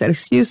accident. And I said,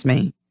 excuse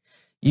me,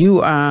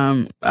 you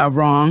are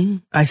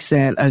wrong. I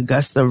said, a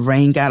gust of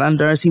rain got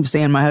under us. He was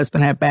saying my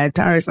husband had bad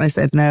tires. And I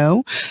said,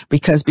 no,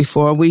 because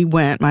before we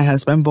went, my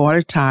husband bought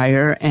a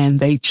tire, and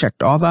they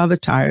checked all the other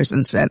tires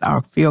and said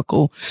our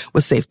vehicle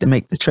was safe to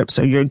make the trip.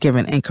 So you're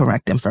giving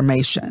incorrect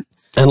information.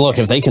 And look,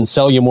 if they can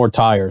sell you more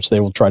tires,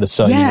 they will try to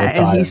sell you more tires.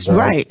 And he's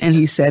right. And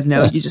he said,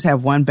 no, you just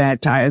have one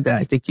bad tire that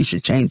I think you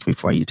should change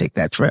before you take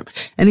that trip.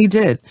 And he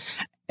did.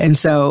 And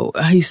so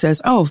he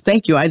says, oh,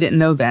 thank you. I didn't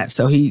know that.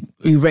 So he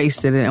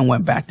erased it and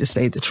went back to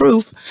say the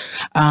truth.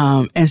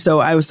 And so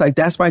I was like,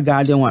 that's why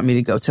God didn't want me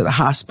to go to the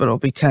hospital,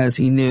 because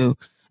he knew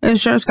the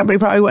insurance company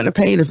probably wouldn't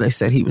have paid if they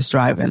said he was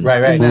driving in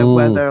that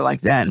weather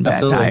like that and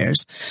bad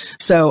tires.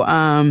 So,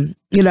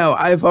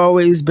 I've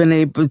always been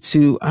able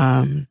to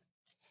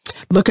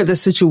look at the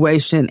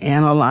situation,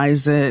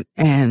 analyze it,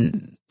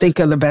 and think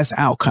of the best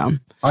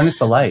outcome. Harness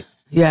the light.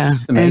 Yeah.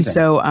 And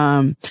so,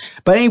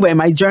 but anyway,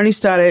 my journey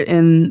started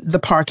in the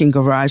parking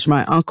garage.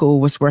 My uncle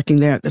was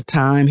working there at the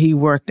time. He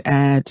was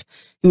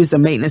a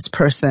maintenance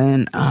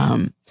person,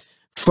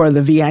 for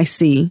the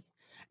VIC.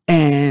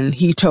 And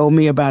he told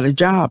me about a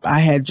job. I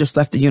had just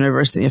left the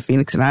University of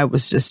Phoenix, and I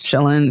was just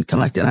chilling,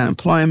 collecting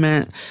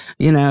unemployment,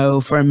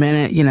 for a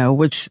minute,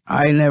 which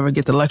I never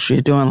get the luxury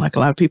of doing like a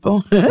lot of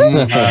people.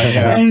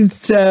 And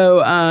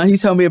so, he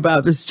told me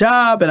about this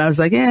job, and I was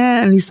like,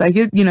 yeah. And he's like,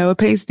 it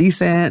pays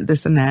decent,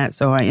 this and that.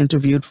 So I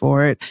interviewed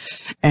for it,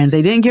 and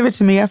they didn't give it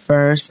to me at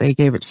first. They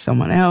gave it to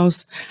someone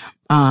else,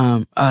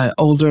 an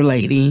older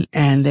lady.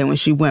 And then when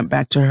she went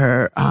back to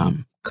her,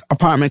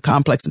 apartment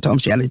complex and told them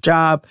she had a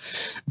job,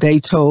 they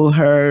told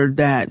her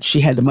that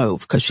she had to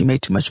move because she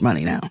made too much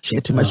money now. She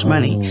had too much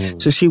money.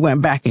 So she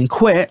went back and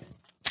quit.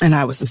 And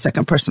I was the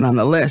second person on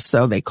the list.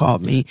 So they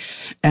called me,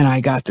 and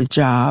I got the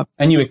job.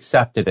 And you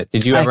accepted it.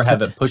 Did you ever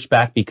have it pushed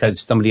back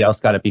because somebody else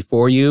got it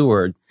before you,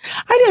 or?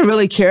 I didn't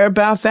really care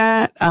about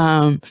that.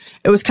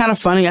 It was kind of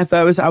funny. I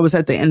thought I was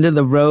at the end of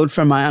the road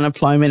for my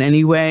unemployment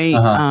anyway.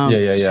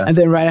 Yeah. And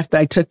then right after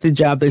I took the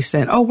job, they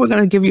said, oh, we're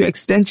going to give you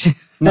extension.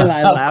 And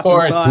I laughed. Of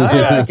course. And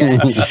thought, okay.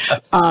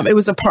 It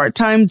was a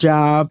part-time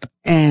job,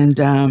 and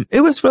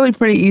it was really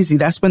pretty easy.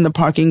 That's when the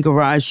parking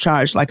garage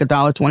charged like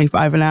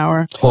 $1.25 an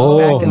hour.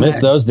 Oh,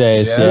 missed those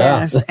days. Yeah.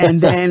 Yes.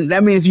 And then,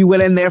 if you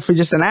went in there for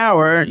just an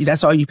hour,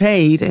 that's all you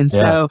paid. And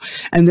so,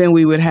 and then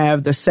we would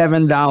have the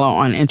 $7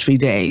 on entry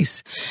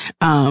days.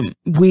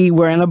 We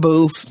were in a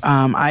booth.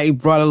 I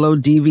brought a little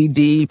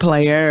DVD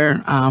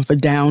player, for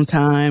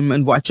downtime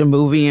and watch a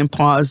movie and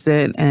paused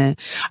it. And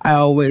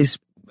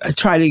I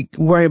try to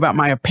worry about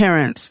my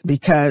appearance,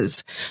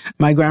 because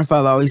my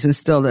grandfather always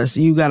instilled us,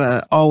 you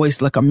gotta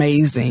always look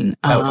amazing.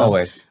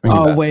 Always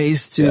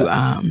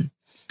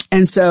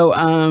And so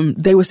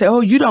they would say,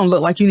 oh, you don't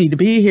look like you need to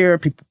be here.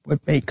 People would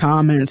make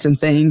comments and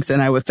things,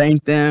 and I would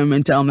thank them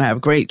and tell them to have a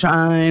great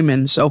time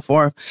and so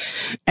forth.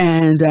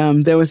 And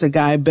there was a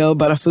guy, Bill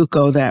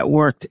Buttafuoco, that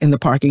worked in the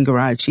parking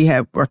garage. He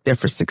had worked there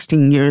for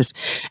 16 years,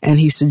 and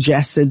he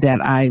suggested that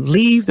I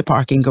leave the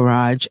parking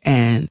garage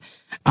and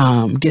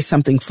get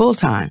something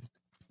full-time.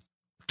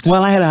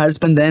 Well, I had a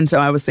husband then, so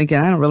I was thinking,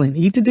 I don't really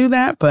need to do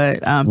that, but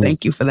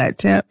thank you for that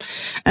tip.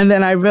 And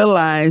then I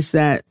realized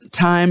that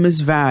time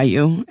is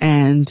value,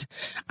 and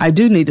I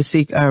do need to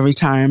seek a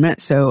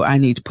retirement, so I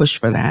need to push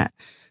for that.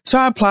 So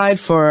I applied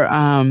for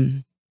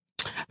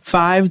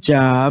 5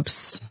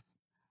 jobs.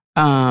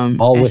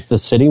 All with the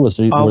city?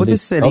 All with the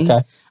city.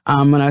 Okay.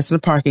 When I was in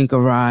the parking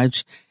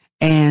garage.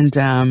 And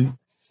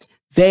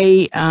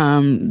they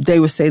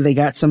would say they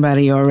got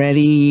somebody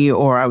already,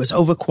 or I was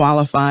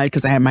overqualified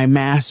because I had my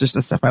master's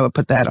and stuff. I would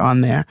put that on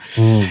there.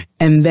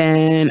 And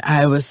then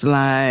I was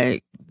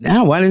like,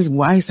 no,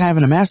 why is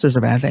having a master's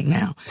a bad thing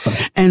now?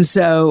 And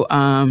so,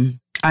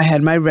 I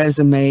had my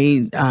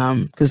resume,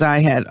 cause I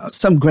had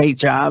some great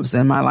jobs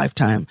in my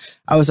lifetime.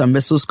 I was a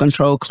missiles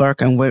control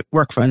clerk and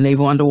worked for a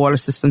Naval Underwater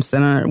Systems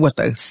Center with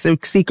a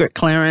secret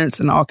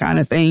clearance and all kind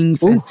of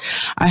things. And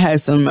I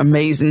had some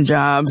amazing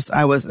jobs.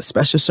 I was a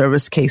special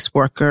service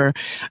caseworker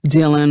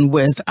dealing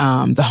with,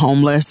 the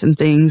homeless and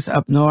things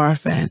up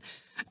north. And,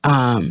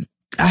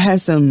 I had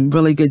some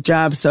really good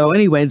jobs. So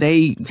anyway,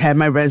 they had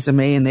my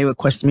resume and they would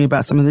question me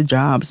about some of the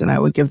jobs, and I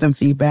would give them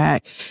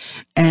feedback.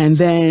 And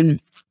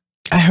then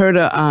I heard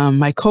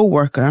my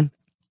coworker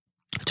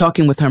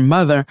talking with her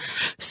mother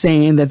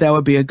saying that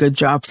would be a good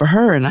job for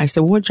her. And I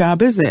said, what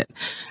job is it?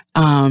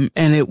 And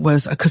it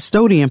was a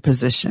custodian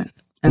position.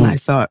 And I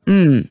thought,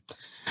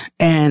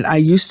 And I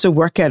used to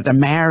work at the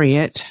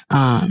Marriott,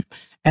 and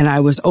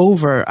I was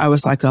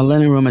like a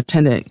linen room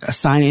attendant,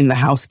 assigning the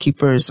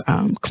housekeepers,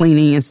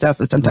 cleaning and stuff.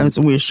 And sometimes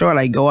when we were short,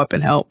 I'd go up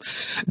and help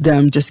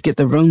them just get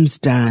the rooms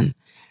done.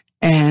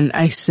 And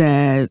I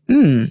said,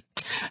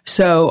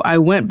 So I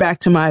went back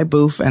to my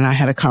booth and I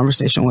had a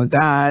conversation with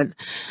God.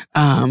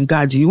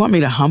 God, do you want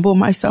me to humble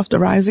myself to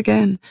rise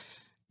again?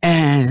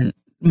 And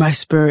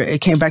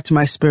it came back to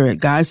my spirit.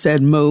 God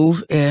said,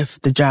 move if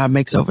the job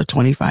makes over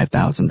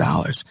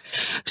 $25,000.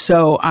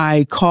 So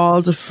I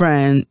called a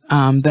friend,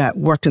 that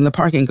worked in the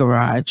parking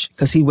garage,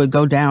 because he would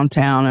go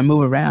downtown and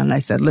move around. And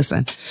I said,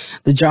 listen,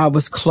 the job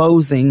was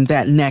closing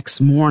that next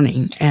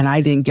morning and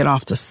I didn't get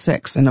off till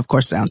 6. And of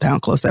course,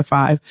 downtown closed at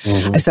 5.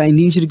 I said, I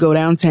need you to go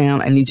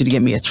downtown. I need you to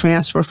get me a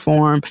transfer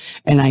form,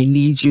 and I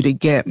need you to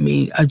get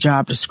me a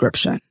job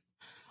description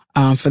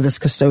for this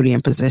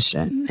custodian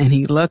position. And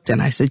he looked,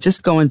 and I said,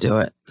 just go and do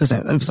it. Cause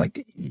I was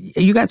like,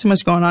 you got too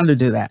much going on to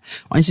do that.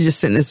 Why don't you just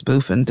sit in this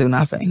booth and do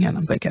nothing? And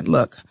I'm thinking,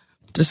 look,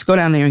 just go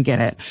down there and get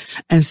it.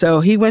 And so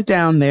he went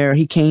down there.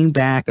 He came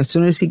back. As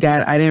soon as he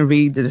got it, I didn't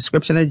read the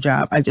description of the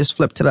job. I just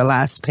flipped to the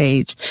last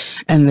page,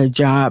 and the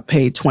job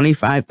paid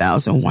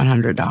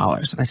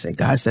 $25,100. And I said,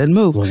 God said,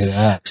 move. Look at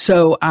that.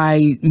 So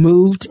I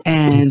moved,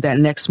 and that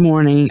next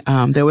morning,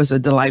 there was a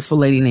delightful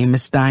lady named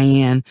Miss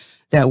Diane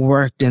that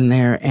worked in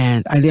there,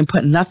 and I didn't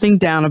put nothing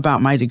down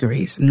about my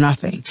degrees,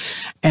 nothing.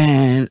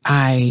 And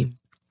I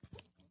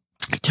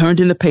turned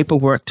in the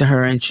paperwork to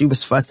her, and she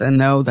was fussing,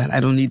 no, that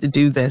I don't need to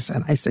do this.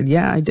 And I said,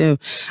 yeah, I do.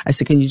 I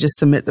said, can you just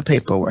submit the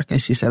paperwork?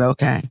 And she said,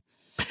 okay.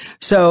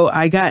 So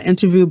I got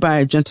interviewed by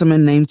a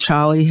gentleman named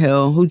Charlie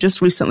Hill, who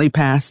just recently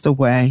passed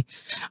away.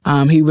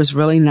 He was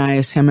really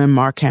nice, him and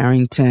Mark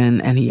Harrington,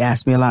 and he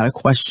asked me a lot of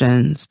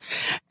questions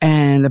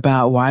and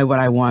about why would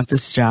I want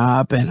this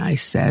job. And I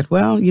said,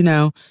 well,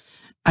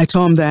 I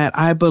told him that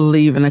I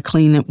believe in a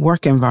clean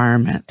work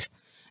environment.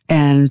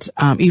 And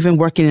even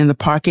working in the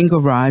parking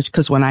garage,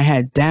 because when I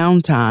had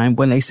downtime,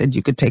 when they said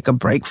you could take a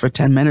break for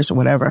 10 minutes or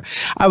whatever,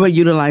 I would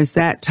utilize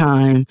that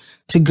time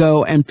to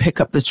go and pick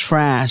up the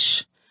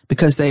trash,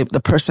 because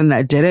the person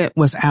that did it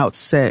was out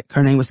sick.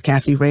 Her name was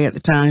Kathy Ray at the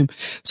time.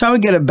 So I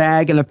would get a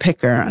bag and a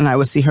picker, and I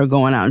would see her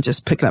going out and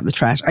just picking up the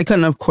trash. I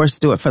couldn't, of course,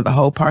 do it for the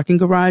whole parking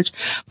garage,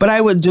 but I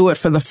would do it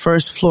for the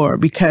first floor,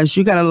 because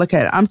you got to look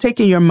at it. I'm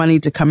taking your money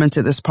to come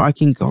into this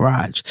parking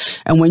garage.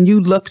 And when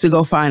you look to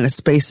go find a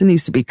space, it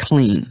needs to be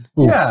clean.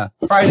 Yeah.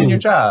 Pride in your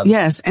job.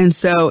 Yes. And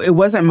so it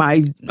wasn't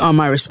on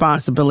my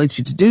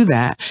responsibility to do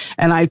that.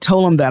 And I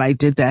told him that I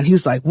did that. And he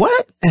was like,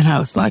 what? And I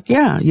was like,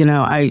 yeah,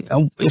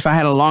 if I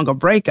had a longer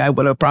break, I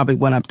would have probably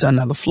went up to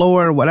another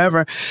floor or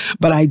whatever,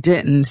 but I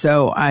didn't.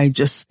 So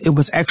it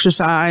was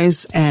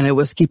exercise, and it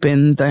was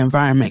keeping the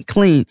environment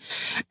clean.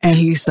 And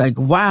he's like,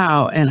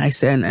 wow. And I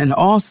said, and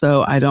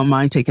also I don't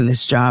mind taking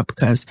this job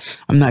because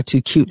I'm not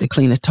too cute to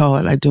clean a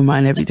toilet. I do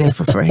mine every day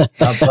for free.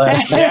 God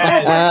bless.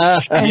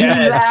 Yes. And he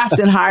laughed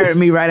and hired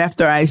me right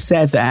after I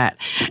said that.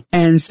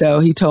 And so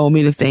he told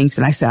me the things,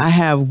 and I said, I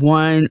have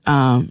one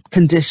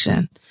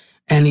condition.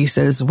 And he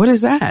says, what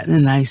is that?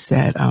 And I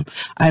said,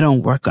 I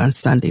don't work on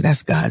Sunday.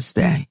 That's God's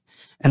day.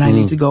 And I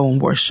need to go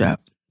and worship.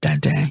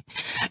 that day.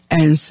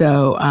 And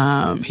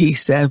so he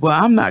said,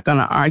 well, I'm not going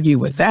to argue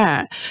with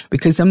that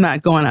because I'm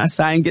not going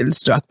outside and getting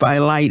struck by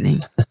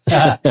lightning.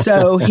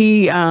 So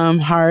he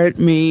hired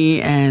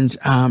me, and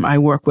I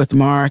worked with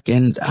Mark,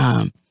 and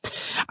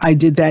I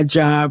did that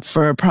job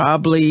for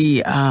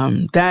probably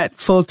that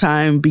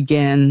full-time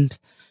began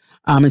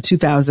in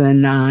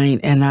 2009,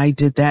 and I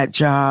did that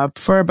job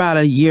for about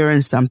a year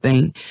and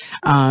something.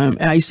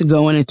 And I used to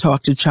go in and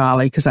talk to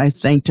Charlie because I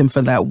thanked him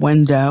for that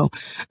window.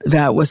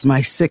 That was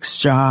my sixth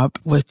job,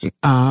 with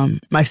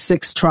my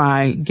sixth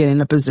try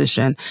getting a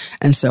position.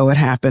 And so it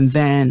happened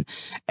then.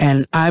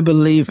 And I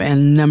believe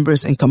in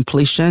numbers and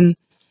completion.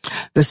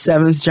 The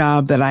seventh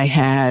job that I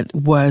had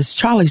was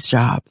Charlie's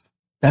job.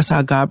 That's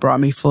how God brought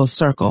me full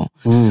circle.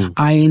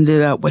 I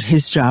ended up with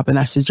his job, and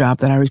that's the job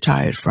that I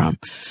retired from.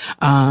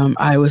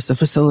 I was the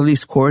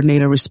facilities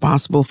coordinator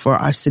responsible for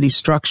our city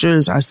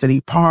structures, our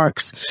city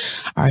parks,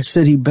 our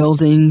city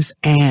buildings,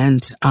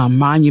 and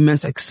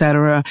monuments,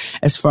 etc.,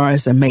 as far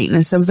as the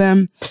maintenance of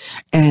them.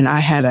 And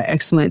I had an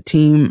excellent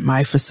team,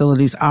 my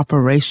facilities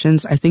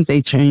operations. I think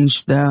they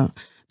changed the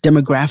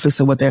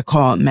demographics of what they're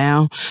called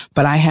now,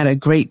 but I had a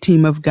great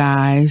team of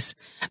guys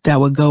that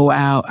would go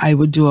out.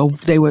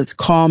 They would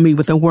call me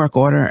with a work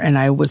order, and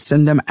I would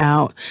send them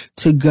out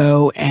to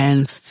go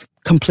and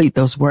complete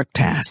those work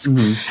tasks.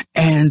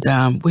 And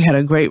we had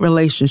a great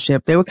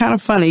relationship. They were kind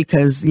of funny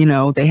because,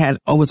 it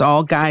was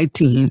all guy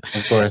team.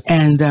 Of course.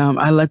 And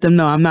I let them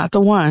know I'm not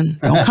the one.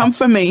 Don't come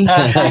for me.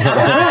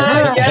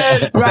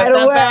 Yes, right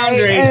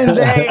away. And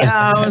they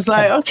was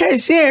like, okay,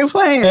 she ain't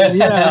playing,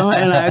 And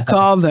I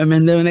called them,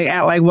 and then they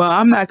act like, well,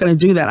 I'm not going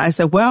to do that. I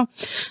said, well,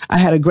 I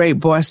had a great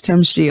boss,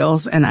 Tim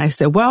Shields. And I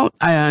said, well,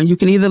 you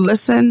can either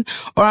listen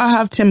or I'll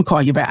have Tim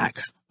call you back.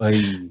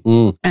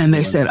 And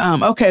they said,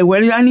 okay,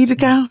 where do I need to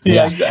go?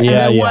 Yeah. And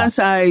then once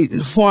I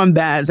formed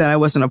that I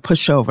wasn't a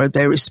pushover,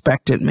 they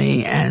respected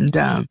me. And,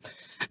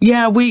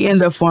 we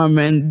ended up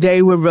forming.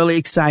 They were really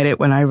excited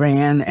when I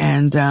ran.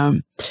 And,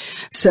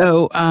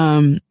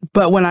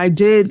 but when I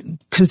did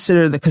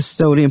consider the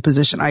custodian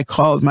position, I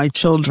called my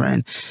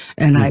children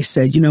and I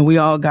said, we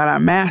all got our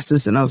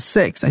masters in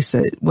 2006. I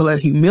said, will it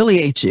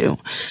humiliate you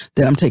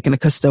that I'm taking a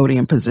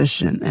custodian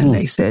position? And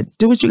they said,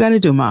 do what you got to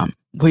do, Mom.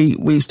 We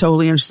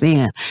totally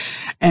understand.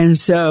 And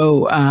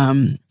so,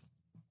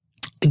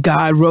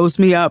 God rose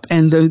me up,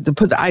 and to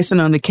put the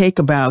icing on the cake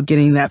about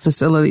getting that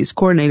facilities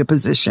coordinator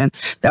position,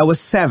 that was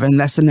 7.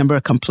 That's the number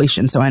of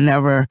completion. So I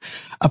never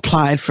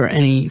applied for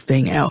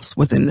anything else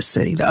within the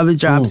city. The other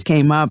jobs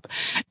came up,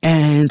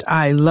 and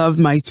I loved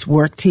my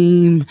work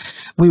team.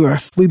 We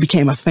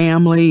became a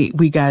family.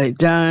 We got it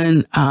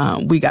done.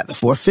 We got the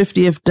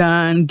 450th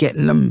done,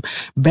 getting them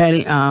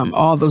bedding,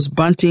 all those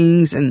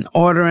buntings and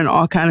ordering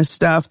all kind of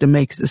stuff to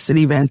make the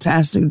city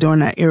fantastic during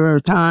that era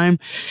of time.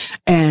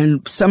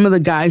 And some of the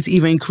guys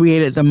even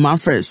created the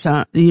Mumfords,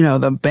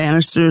 the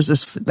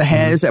banisters, the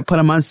heads that put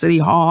them on City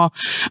Hall.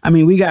 I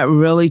mean, we got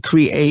really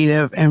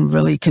creative and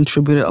really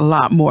contributed a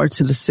lot more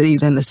to the city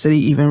than the city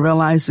even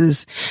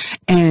realizes.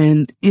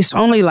 And it's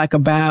only like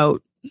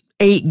about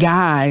 8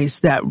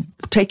 guys that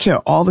take care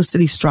of all the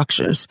city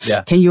structures.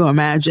 Yeah. Can you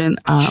imagine?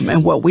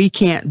 And what we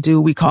can't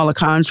do, we call a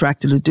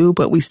contractor to do,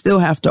 but we still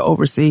have to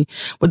oversee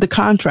what the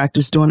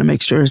contractor's doing to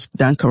make sure it's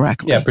done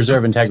correctly. Yeah,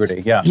 preserve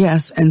integrity. Yeah.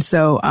 Yes. And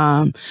so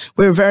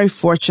we were very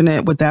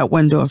fortunate with that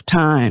window of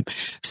time.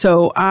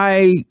 So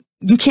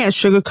you can't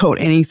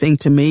sugarcoat anything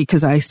to me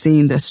because I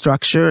seen the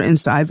structure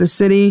inside the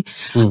city.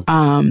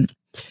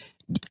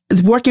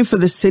 Working for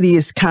the city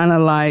is kind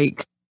of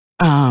like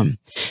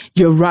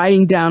you're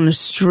riding down the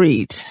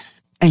street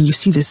and you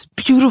see this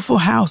beautiful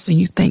house and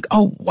you think,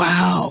 oh,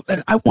 wow,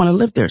 I want to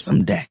live there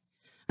someday.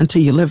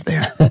 Until you live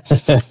there.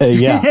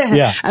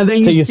 Yeah. And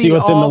then you see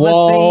what's all in the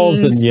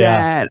walls and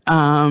that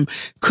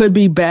could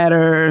be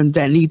better,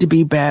 that need to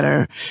be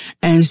better.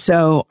 And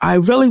so I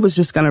really was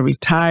just going to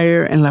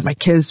retire and let my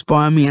kids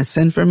spawn me and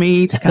send for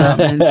me to come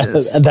and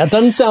just... That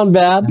doesn't sound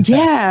bad.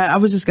 Yeah, I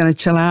was just going to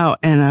chill out.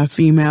 And a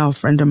female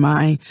friend of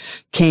mine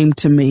came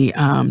to me.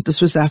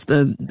 This was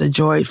after the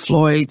George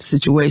Floyd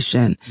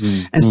situation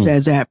and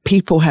said that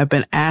people have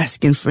been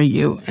asking for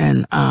you.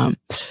 And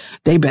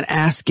they've been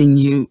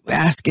asking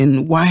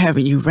why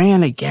haven't you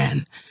ran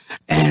again?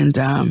 And,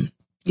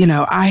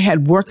 I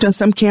had worked on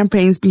some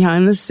campaigns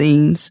behind the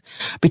scenes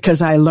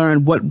because I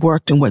learned what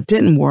worked and what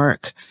didn't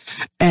work.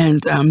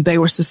 And, they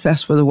were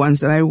successful, the ones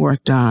that I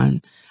worked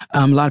on.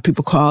 A lot of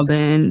people called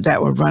in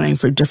that were running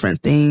for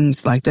different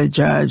things, like the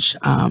judge,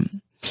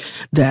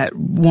 that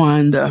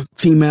won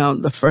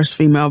the first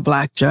female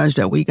Black judge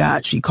that we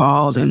got. She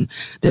called and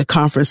the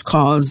conference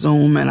called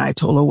Zoom, and I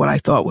told her what I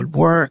thought would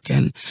work,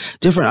 and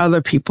different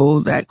other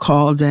people that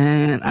called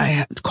in.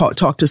 I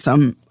talked to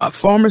some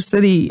former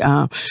city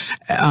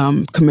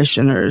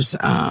commissioners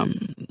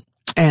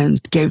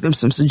and gave them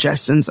some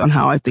suggestions on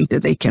how I think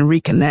that they can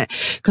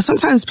reconnect. Because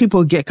sometimes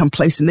people get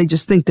complacent. They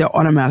just think they're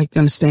automatically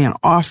going to stay in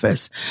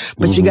office.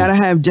 But you got to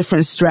have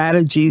different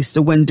strategies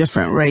to win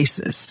different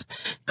races,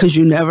 because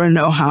you never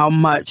know how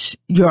much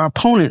your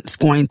opponent's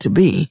going to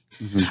be,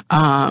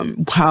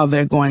 how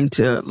they're going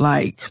to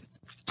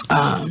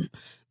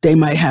they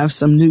might have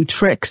some new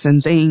tricks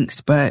and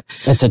things, but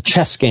it's a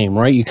chess game,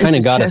 right? You kind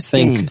of got to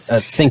think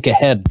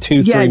ahead, 2-3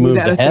 moves ahead. You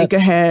got to think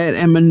ahead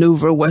and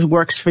maneuver what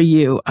works for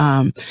you.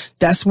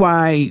 That's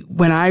why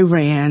when I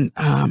ran,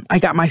 I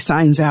got my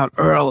signs out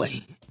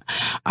early.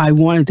 I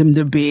wanted them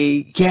to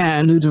be,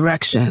 a new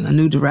direction.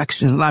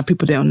 A lot of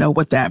people don't know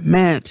what that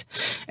meant.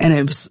 And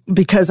it was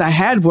because I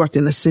had worked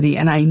in the city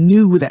and I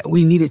knew that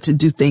we needed to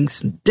do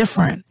things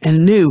different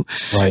and new.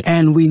 Right.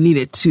 And we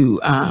needed to,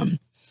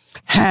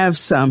 have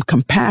some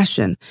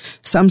compassion.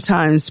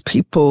 Sometimes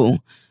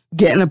people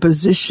get in a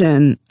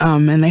position,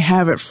 and they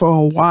have it for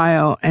a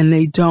while and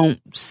they're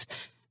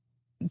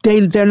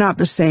not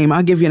the same.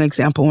 I'll give you an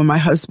example. When my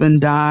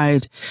husband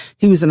died,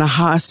 he was in a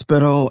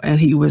hospital and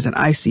he was in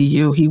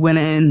ICU. He went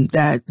in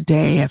that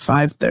day at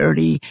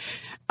 5:30,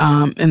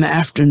 in the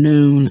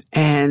afternoon,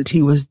 and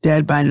he was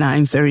dead by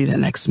 9:30 the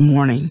next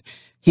morning.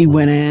 He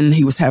went in,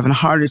 he was having a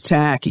heart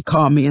attack. He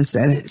called me and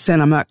said,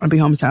 I'm not going to be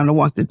home in time to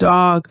walk the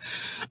dog.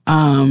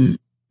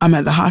 I'm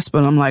at the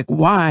hospital. I'm like,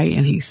 why?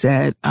 And he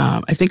said,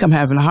 I think I'm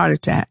having a heart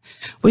attack.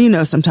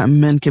 Well, sometimes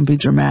men can be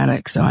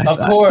dramatic. So I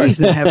thought, he's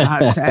not having a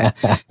heart attack.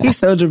 He's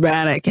so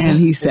dramatic. And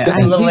he said,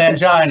 a little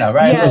angina,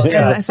 right? Yeah.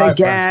 And I said,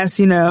 gas,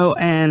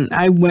 and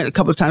I went a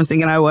couple of times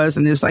thinking I was,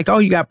 and it's like, oh,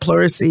 you got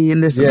pleurisy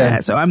and this and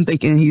that. So I'm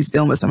thinking he's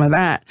dealing with some of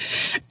that.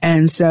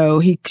 And so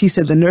he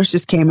said, the nurse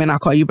just came in. I'll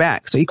call you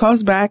back. So he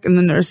calls back and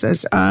the nurse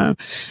says,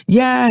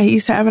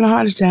 he's having a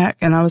heart attack.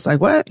 And I was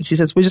like, what? She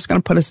says, we're just going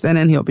to put a stent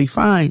in. He'll be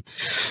fine.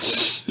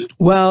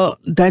 Well,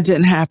 that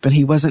didn't happen.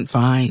 He wasn't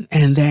fine.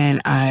 And then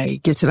I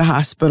get to the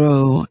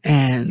hospital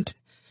and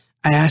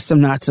I asked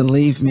him not to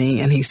leave me.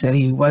 And he said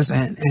he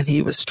wasn't. And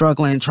he was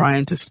struggling,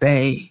 trying to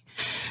stay.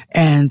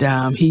 And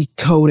he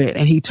coded.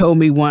 And he told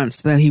me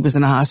once that he was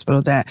in a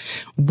hospital that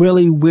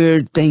really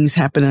weird things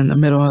happen in the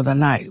middle of the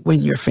night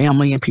when your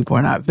family and people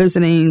are not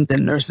visiting. The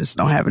nurses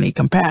don't have any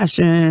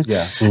compassion.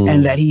 Yeah.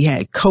 And that he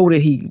had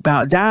coded. He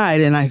about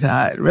died. And I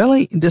thought,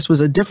 really? This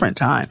was a different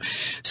time.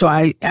 So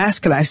I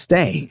asked, could I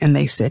stay? And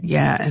they said,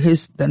 yeah. And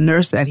the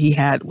nurse that he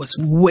had was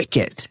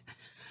wicked.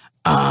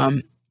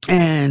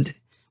 And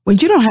when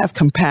you don't have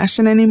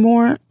compassion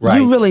anymore,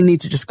 you really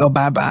need to just go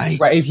bye-bye.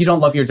 Right. If you don't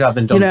love your job,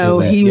 then don't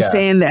do it. He was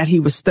saying that he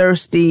was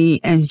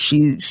thirsty, and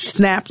she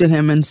snapped at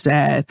him and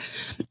said,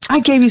 I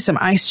gave you some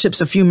ice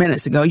chips a few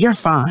minutes ago. You're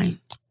fine.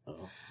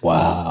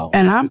 Wow.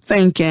 And I'm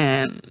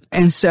thinking,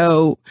 and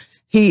so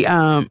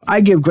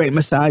I give great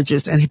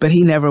massages, but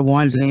he never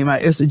wanted any.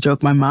 It's a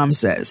joke my mom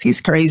says. He's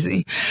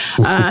crazy.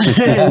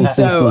 And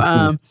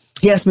so,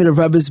 he asked me to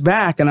rub his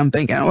back, and I'm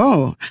thinking,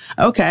 oh,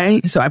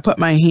 okay. So I put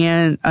my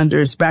hand under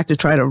his back to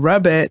try to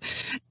rub it,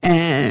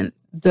 and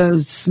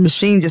the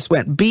machine just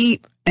went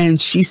beep,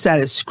 and she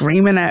started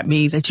screaming at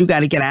me that you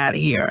got to get out of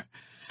here.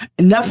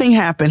 And nothing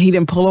happened. He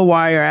didn't pull a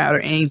wire out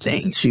or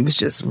anything. She was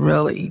just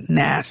really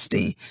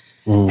nasty.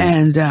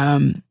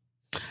 And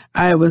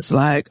I was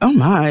like, oh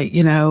my,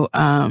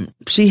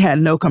 she had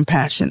no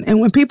compassion. And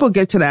when people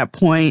get to that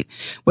point,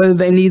 whether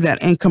they need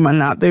that income or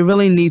not, they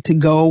really need to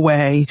go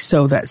away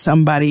so that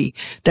somebody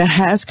that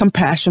has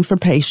compassion for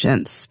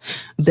patients,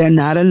 they're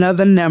not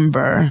another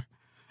number.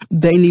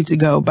 They need to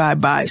go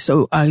bye-bye.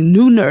 So a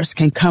new nurse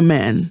can come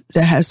in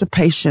that has the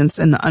patience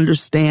and the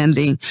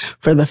understanding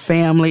for the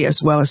family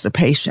as well as the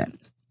patient.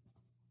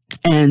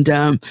 And,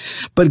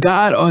 but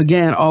God,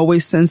 again,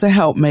 always sends a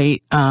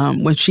helpmate.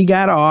 When she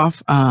got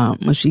off,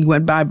 when she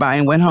went bye-bye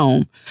and went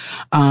home,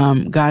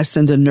 God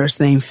sent a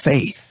nurse named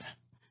Faith.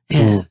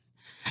 And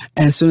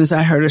as soon as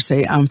I heard her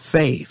say, I'm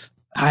Faith,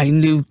 I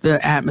knew the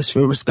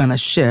atmosphere was going to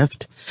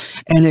shift,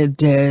 and it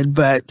did.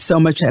 But so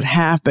much had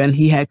happened.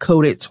 He had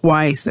coded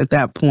twice at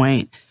that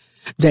point.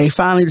 They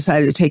finally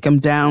decided to take him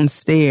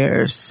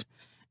downstairs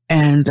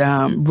and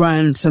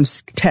run some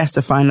tests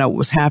to find out what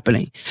was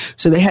happening.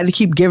 So they had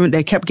to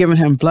they kept giving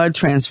him blood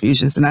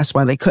transfusions, and that's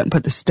why they couldn't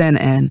put the stent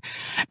in.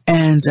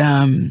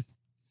 And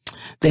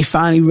they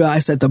finally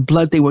realized that the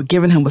blood they were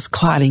giving him was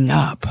clotting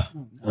up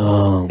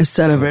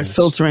instead of it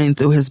filtering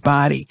through his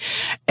body.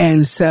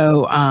 And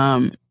so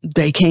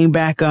they came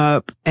back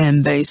up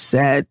and they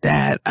said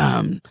that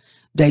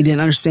they didn't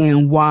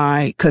understand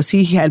why, because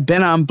he had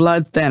been on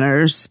blood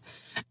thinners.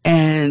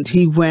 And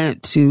he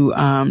went to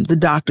the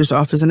doctor's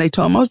office, and they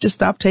told him, oh, just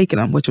stop taking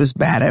them, which was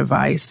bad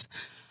advice.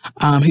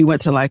 He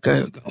went to like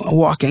a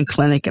walk-in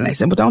clinic, and they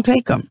said, well, don't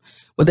take them.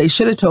 What they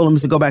should have told him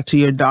is to go back to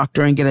your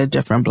doctor and get a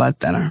different blood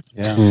thinner.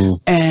 Yeah.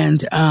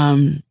 And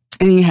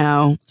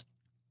anyhow,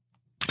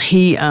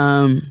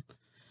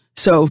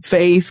 so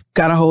Faith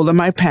got a hold of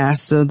my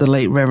pastor, the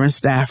late Reverend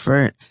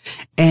Stafford,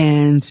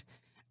 and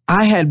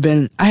I had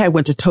went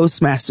to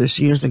Toastmasters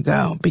years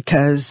ago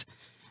because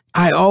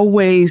I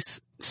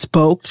always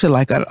spoke to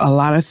like a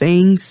lot of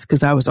things,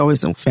 because I was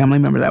always a family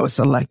member that was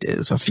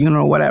selected for a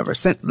funeral, whatever.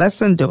 Let's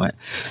do it.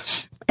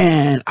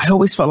 And I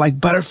always felt like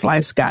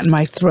butterflies got in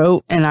my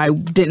throat and I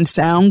didn't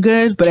sound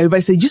good, but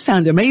everybody said, you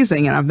sound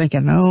amazing. And I'm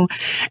thinking, no.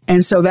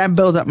 And so that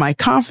built up my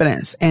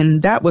confidence.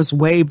 And that was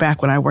way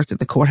back when I worked at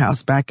the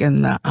courthouse back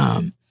in the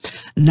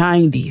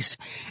 90s.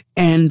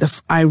 And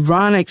the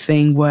ironic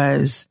thing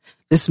was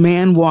This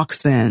man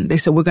walks in. They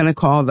said, we're going to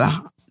call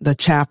the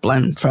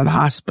chaplain for the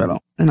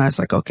hospital. And I was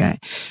like, okay.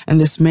 And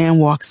this man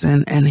walks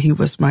in, and he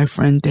was my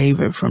friend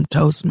David from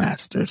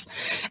Toastmasters.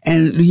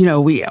 And, you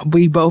know,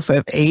 we both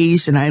have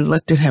aged, and I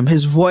looked at him.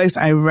 His voice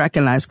I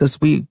recognized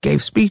because we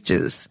gave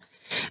speeches.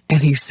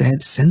 And he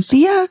said,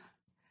 Cynthia?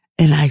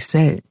 And I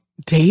said,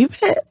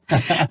 David?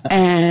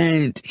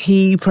 And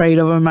he prayed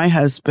over my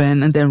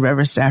husband, and then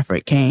Reverend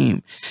Stafford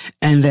came,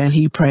 and then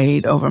he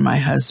prayed over my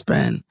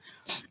husband.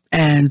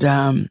 And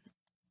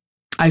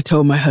I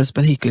told my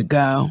husband he could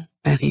go,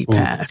 and he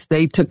passed.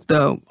 They took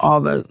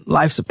all the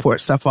life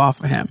support stuff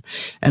off of him,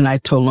 and I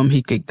told him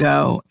he could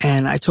go,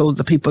 and I told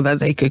the people that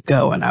they could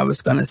go, and I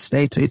was going to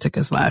stay till he took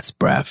his last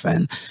breath.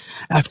 And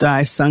after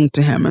I sung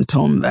to him and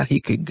told him that he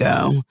could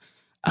go,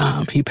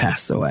 he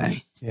passed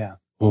away. Yeah.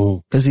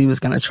 Because he was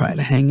going to try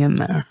to hang in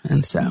there.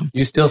 And so.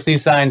 You still see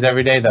signs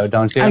every day, though,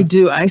 don't you? I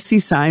do. I see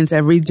signs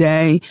every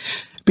day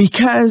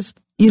because,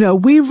 you know,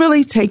 we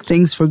really take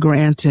things for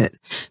granted.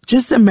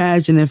 Just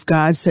imagine if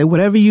God said,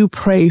 whatever you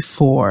pray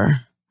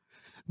for,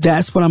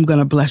 that's what I'm going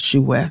to bless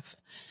you with.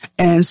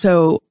 And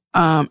so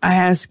I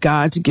asked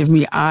God to give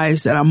me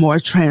eyes that are more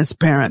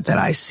transparent, that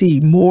I see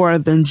more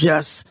than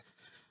just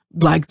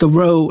like the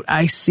road.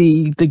 I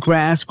see the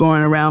grass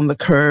growing around the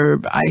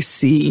curb. I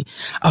see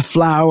a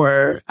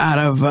flower out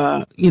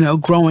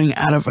of, growing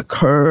out of a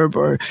curb,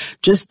 or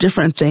just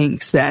different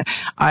things that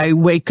I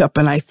wake up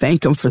and I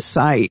thank him for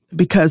sight,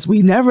 because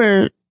we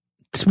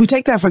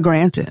take that for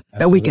granted. Absolutely.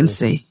 That we can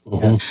see.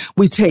 Mm-hmm.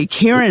 We take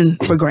hearing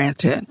for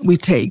granted. We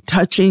take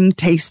touching,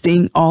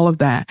 tasting, all of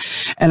that.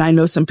 And I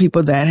know some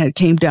people that had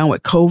came down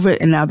with COVID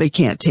and now they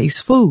can't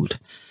taste food.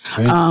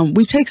 Right.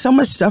 We take so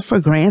much stuff for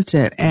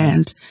granted.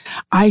 And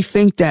I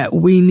think that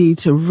we need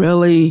to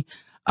really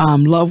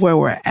love where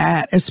we're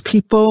at as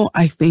people.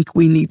 I think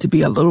we need to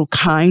be a little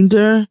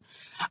kinder.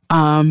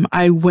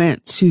 I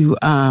went to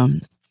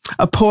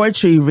a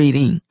poetry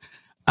reading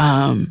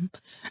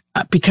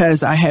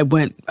because I had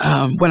went,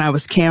 when I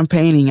was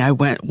campaigning, I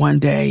went one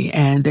day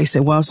and they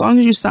said, well, as long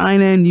as you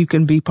sign in, you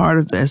can be part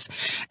of this.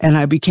 And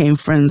I became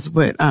friends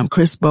with,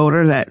 Chris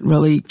Boder, that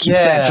really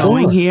keeps that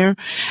going here.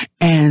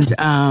 And,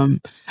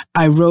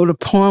 I wrote a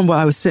poem while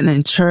I was sitting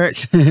in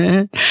church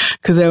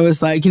because there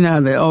was like,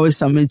 there's always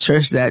something in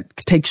church that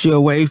takes you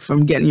away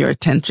from getting your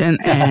attention.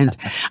 And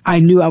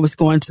I knew I was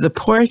going to the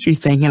poetry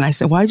thing. And I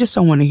said, well, I just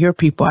don't want to hear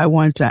people. I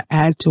wanted to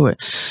add to it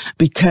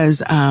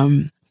because,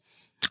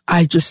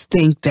 I just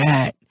think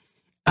that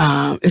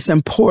it's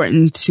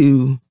important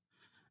to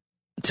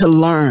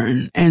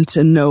learn and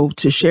to know,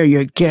 to share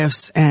your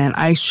gifts. And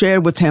I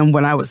shared with him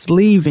when I was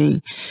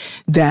leaving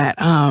that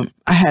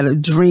I had a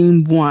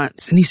dream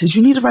once. And he said,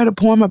 you need to write a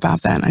poem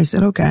about that. And I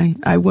said, okay,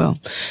 I will.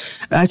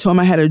 I told him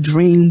I had a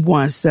dream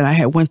once that I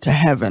had went to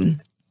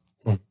heaven.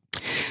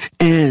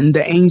 And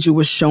the angel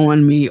was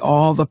showing me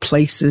all the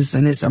places,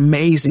 and it's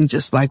amazing,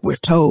 just like we're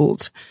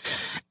told.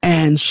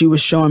 And she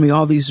was showing me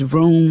all these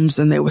rooms,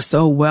 and they were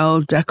so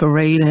well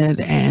decorated.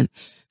 And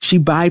she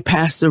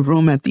bypassed the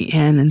room at the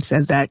end and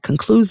said, that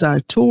concludes our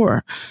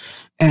tour.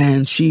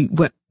 And she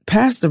went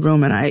past the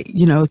room,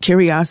 and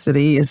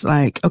curiosity is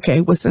like,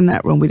 okay, what's in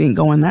that room? We didn't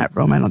go in that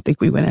room. I don't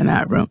think we went in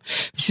that room.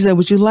 She said,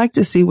 would you like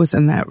to see what's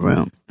in that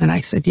room? And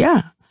I said,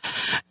 yeah.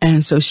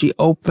 And so she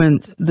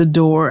opened the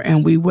door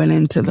and we went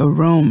into the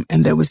room,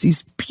 and there was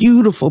these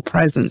beautiful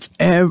presents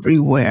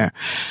everywhere.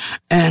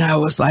 And I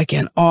was like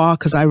in awe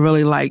because I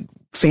really like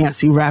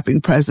fancy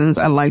wrapping presents.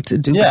 I like to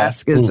do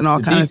baskets and all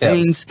kind of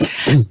things.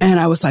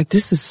 And I was like,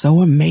 this is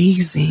so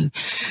amazing.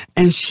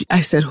 And I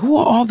said, who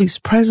are all these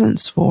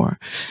presents for?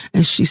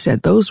 And she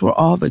said, those were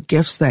all the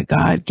gifts that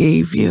God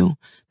gave you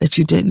that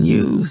you didn't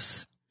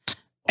use.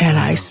 And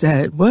I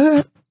said,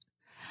 what?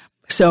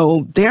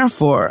 So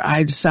therefore,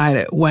 I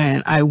decided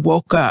when I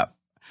woke up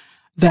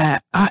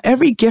that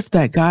every gift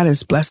that God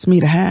has blessed me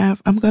to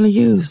have, I'm going to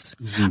use.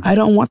 Mm-hmm. I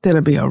don't want there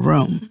to be a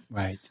room,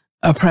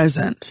 a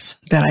presence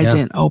that I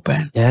didn't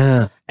open.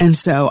 Yeah. And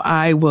so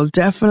I will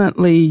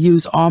definitely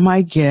use all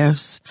my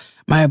gifts,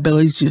 my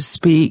ability to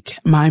speak,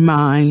 my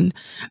mind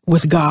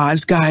with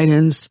God's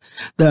guidance.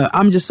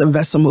 I'm just a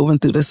vessel moving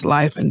through this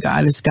life, and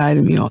God is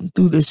guiding me on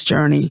through this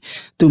journey,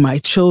 through my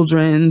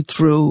children,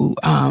 through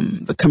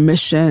the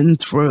commission,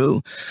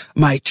 through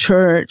my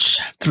church,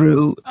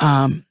 through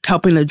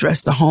helping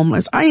address the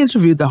homeless. I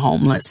interviewed the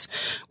homeless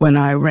when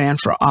I ran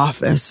for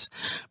office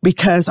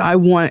because I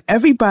want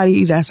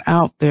everybody that's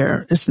out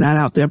there. It's not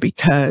out there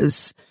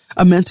because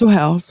of mental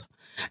health.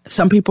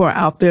 Some people are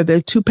out there, they're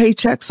 2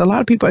 paychecks. A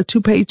lot of people are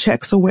 2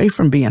 paychecks away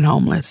from being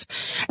homeless.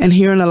 And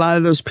hearing a lot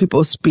of those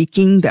people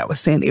speaking that was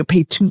saying they'll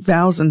pay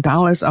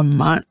 $2,000 a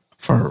month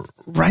for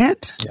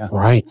rent. Yeah.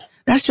 Right.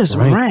 That's just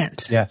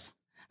rent. Yes.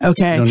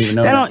 Okay. Don't even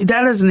know that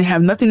doesn't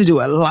have nothing to do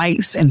with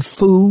lights and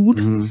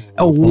food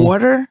or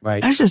water.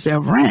 Right. That's just their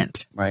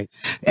rent. Right.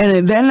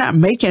 And they're not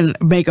making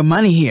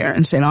money here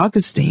in St.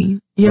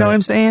 Augustine. You know what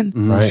I'm saying?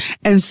 Right.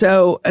 And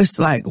so it's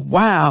like,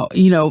 wow,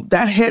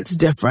 that hits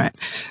different,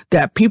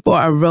 that people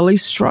are really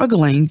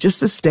struggling just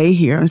to stay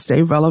here and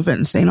stay relevant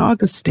in St.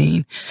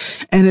 Augustine.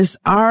 And it's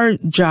our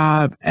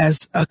job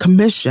as a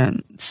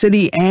commission,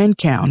 city and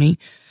county,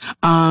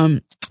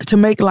 to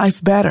make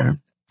life better.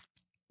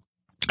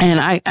 And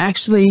I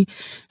actually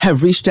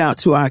have reached out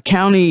to our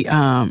county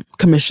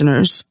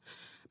commissioners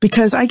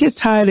because I get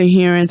tired of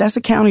hearing that's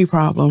a county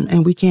problem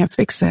and we can't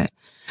fix it.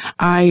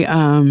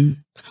 I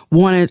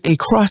wanted a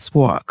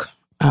crosswalk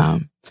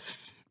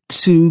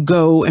to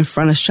go in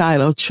front of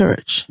Shiloh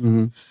Church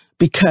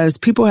because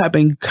people have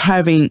been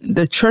having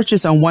the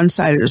churches on one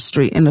side of the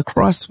street and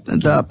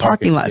the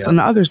parking lots on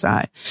the other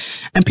side.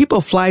 And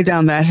people fly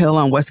down that hill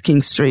on West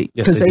King Street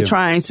because they're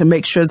trying to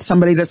make sure that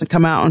somebody doesn't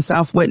come out on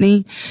South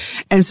Whitney.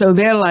 And so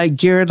they're like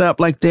geared up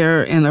like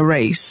they're in a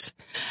race.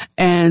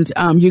 And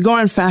you're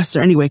going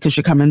faster anyway because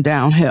you're coming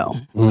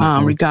downhill,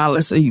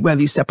 regardless of whether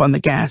you step on the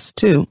gas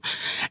too.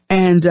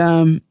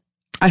 And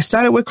I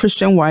started with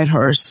Christian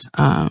Whitehurst,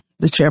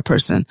 the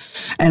chairperson,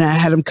 and I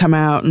had him come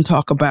out and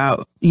talk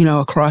about,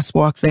 a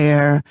crosswalk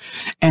there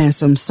and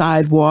some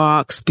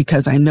sidewalks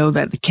because I know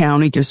that the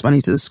county gives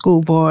money to the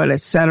school board,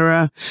 et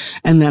cetera.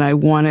 And then I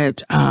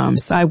wanted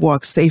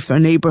sidewalks, safer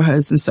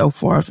neighborhoods and so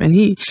forth. And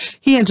he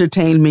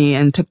entertained me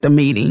and took the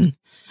meeting.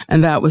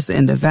 And that was the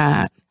end of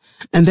that.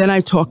 And then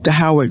I talked to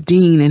Howard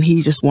Dean and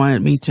he just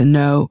wanted me to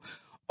know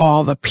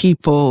all the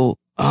people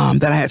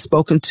that I had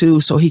spoken to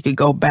so he could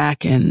go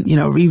back and,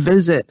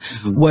 revisit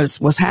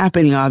what's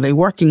happening. Are they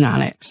working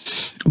on it?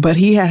 But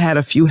he had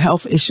a few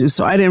health issues,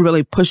 so I didn't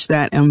really push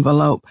that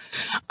envelope.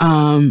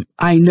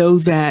 I know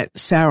that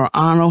Sarah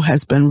Arnold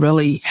has been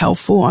really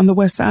helpful on the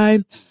West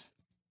Side.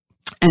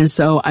 And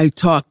so I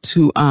talked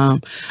to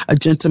a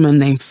gentleman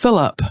named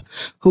Philip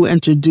who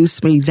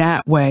introduced me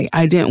that way.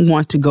 I didn't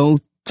want to go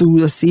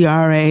through the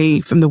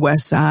CRA from the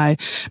West Side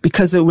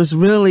because it was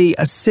really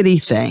a city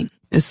thing.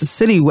 It's the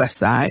city West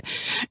Side.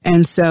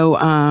 And so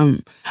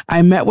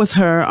I met with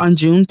her on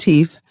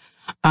Juneteenth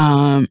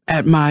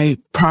at my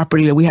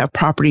property. We have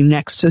property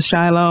next to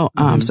Shiloh,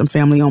 some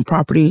family-owned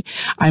property.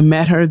 I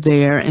met her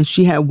there, and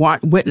she had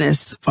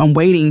witnessed from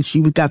waiting.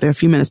 She got there a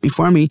few minutes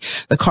before me.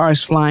 The car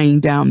is flying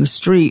down the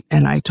street,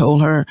 and I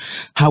told her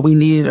how we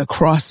needed a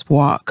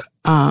crosswalk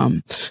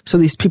so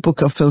these people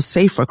could feel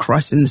safer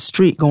crossing the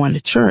street going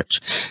to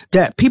church,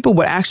 that people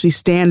would actually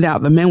stand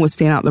out. The men would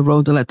stand out the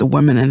road to let the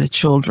women and the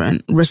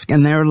children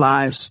risking their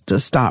lives to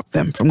stop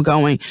them from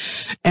going.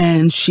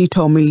 And she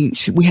told me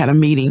we had a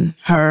meeting,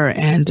 her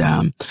and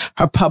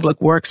her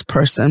public works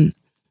person,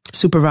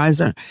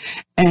 supervisor.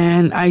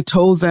 And I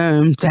told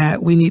them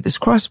that we need this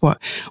crosswalk.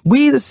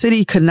 We, the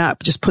city, could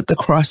not just put the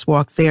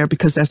crosswalk there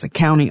because that's a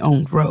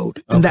county-owned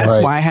road. And that's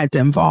why I had to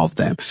involve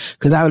them,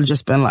 because I would have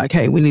just been like,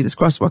 hey, we need this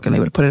crosswalk, and they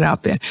would have put it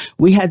out there.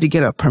 We had to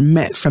get a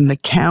permit from the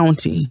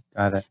county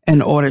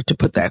in order to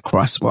put that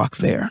crosswalk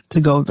there, to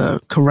go the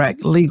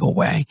correct legal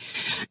way.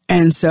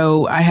 And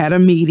so I had a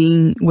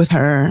meeting with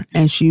her,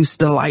 and she was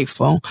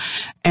delightful.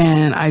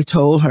 And I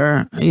told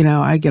her,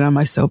 I get on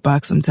my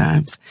soapbox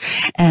sometimes,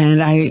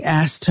 and I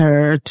asked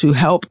her to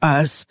help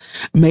us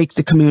make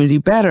the community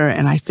better.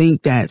 And I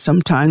think that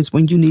sometimes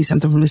when you need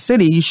something from the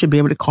city, you should be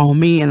able to call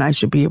me, and I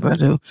should be able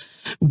to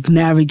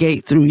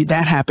navigate through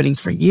that happening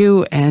for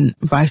you, and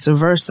vice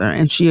versa.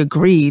 And she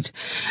agreed.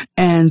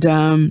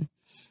 And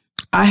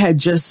I had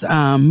just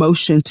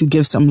motioned to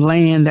give some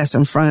land that's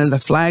in front of the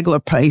Flagler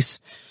place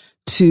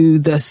to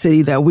the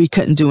city that we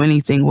couldn't do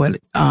anything with,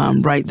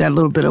 that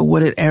little bit of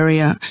wooded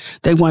area.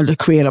 They wanted to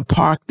create a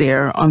park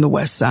there on the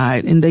West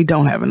Side, and they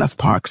don't have enough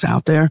parks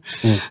out there.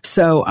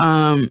 So,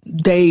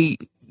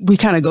 we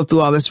kind of go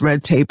through all this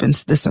red tape and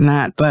this and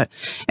that. But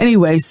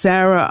anyway,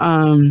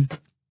 Sarah,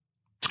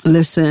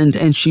 listened,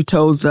 and she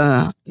told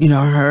the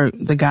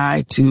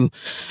guy to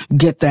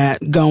get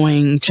that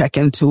going, check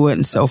into it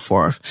and so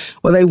forth.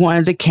 Well, they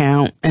wanted to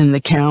count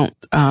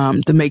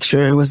to make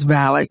sure it was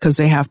valid, because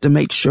they have to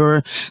make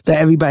sure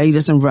that everybody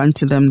doesn't run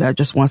to them that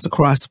just wants a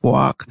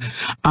crosswalk.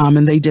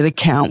 And they did a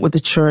count with the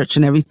church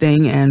and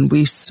everything, and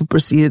we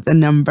superseded the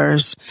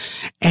numbers.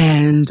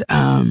 And,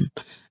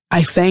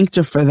 I thanked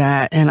her for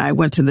that, and I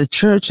went to the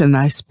church and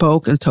I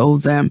spoke and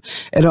told them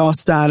it all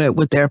started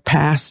with their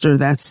pastor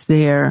that's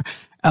there,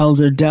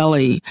 Elder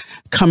Deli,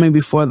 coming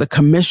before the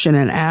commission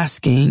and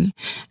asking,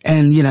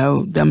 and,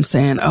 them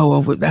saying, oh,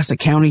 well, that's a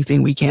county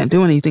thing. We can't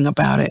do anything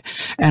about it.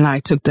 And I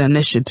took the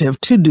initiative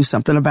to do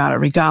something about it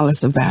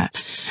regardless of that.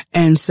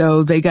 And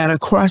so they got a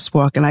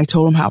crosswalk, and I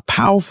told them how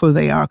powerful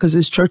they are, because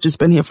this church has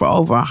been here for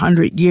over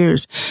 100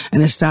 years.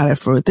 And it started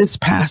for this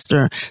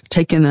pastor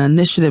taking the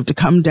initiative to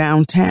come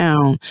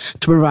downtown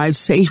to provide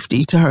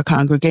safety to her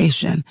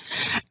congregation.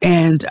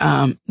 And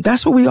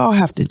that's what we all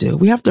have to do.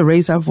 We have to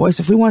raise our voice.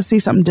 If we want to see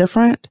something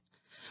different,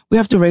 we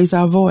have to raise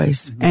our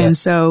voice. And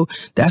so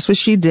that's what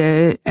she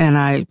did. And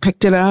I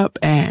picked it up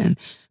and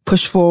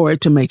push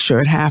forward to make sure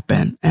it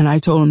happened. And I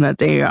told them that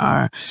they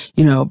are,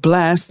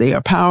 blessed. They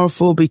are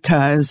powerful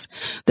because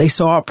they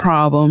saw a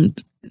problem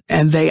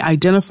and they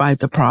identified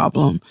the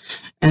problem.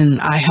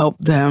 And I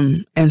helped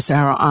them and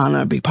Sarah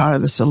Anna be part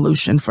of the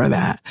solution for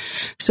that.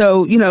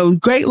 So,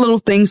 great little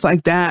things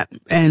like that.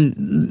 And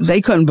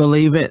they couldn't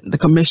believe it. The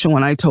commission,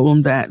 when I told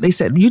them that, they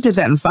said, you did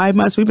that in 5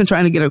 months? We've been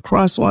trying to get a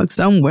crosswalk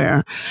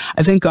somewhere,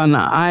 I think on the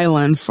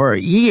island for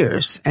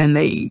years. And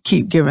they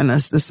keep giving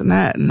us this and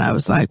that. And I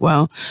was like,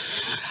 well,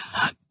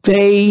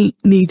 they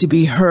need to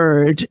be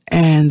heard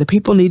and the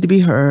people need to be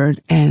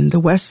heard. And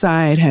the West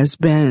Side has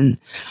been,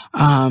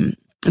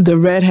 the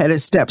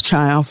redheaded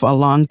stepchild for a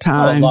long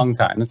time. Oh, a long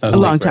time. That sounds a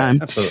long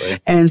time. Absolutely.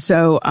 And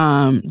so,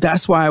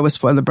 that's why I was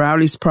for the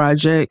Browdies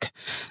Project.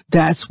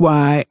 That's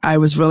why I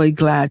was really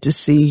glad to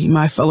see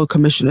my fellow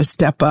commissioners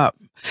step up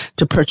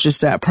to purchase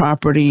that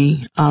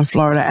property on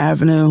Florida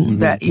Avenue,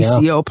 that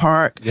ECO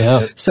Park.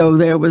 Yeah. So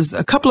there was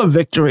a couple of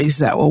victories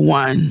that were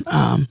won,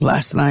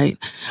 last night.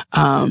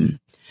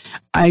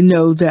 I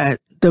know that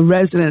the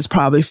residents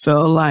probably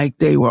feel like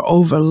they were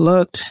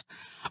overlooked.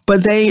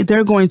 But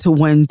they're going to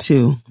win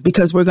too,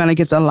 because we're going to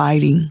get the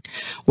lighting.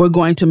 We're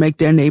going to make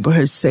their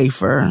neighborhoods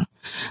safer.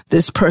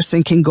 This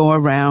person can go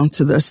around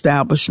to the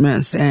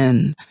establishments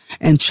and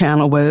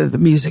channel whether the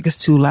music is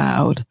too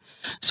loud.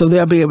 So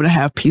they'll be able to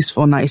have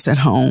peaceful nights at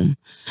home.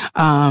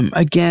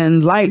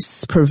 Again,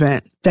 lights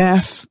prevent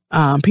theft.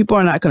 People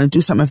are not going to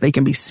do something if they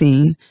can be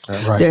seen.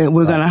 We're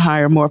going to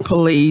hire more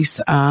police.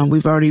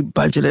 We've already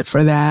budgeted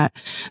for that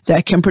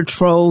can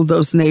patrol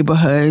those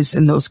neighborhoods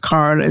and those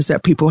corridors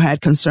that people had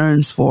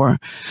concerns for.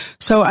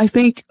 So I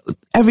think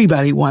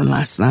everybody won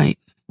last night.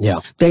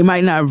 Yeah. They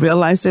might not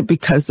realize it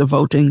because the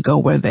vote didn't go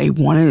where they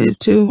wanted it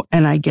to.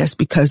 And I guess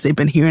because they've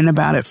been hearing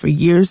about it for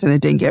years and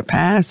it didn't get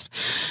passed.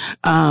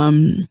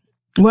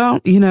 Well,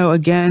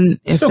 again,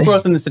 if still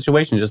growth in the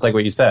situation, just like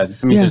what you said.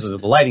 I mean, there's the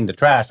lighting, the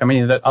trash. I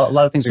mean, a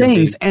lot of things are going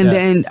to be. And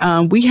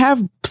then we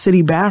have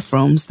city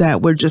bathrooms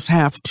that we just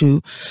have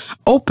to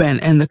open,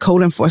 and the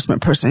code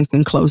enforcement person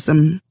can close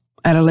them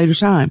at a later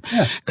time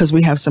because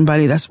we have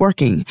somebody that's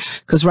working.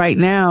 Because right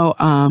now,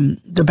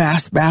 the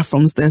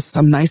bathrooms, there's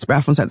some nice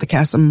bathrooms at the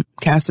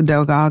Casa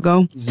del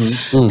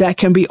Gago that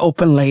can be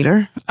open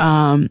later.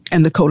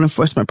 And the code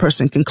enforcement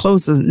person can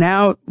close them.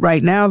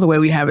 Right now, the way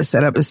we have it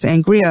set up is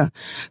Sangria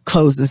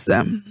closes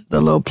them.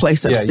 The little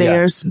place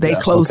upstairs, they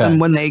close them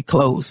when they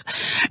close.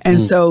 And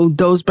so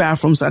those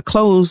bathrooms are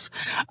closed.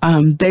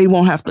 They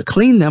won't have to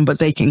clean them, but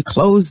they can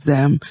close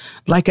them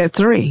like at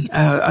 3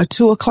 or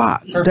 2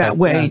 o'clock. Perfect. That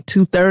way,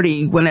 2:30.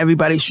 When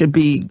everybody should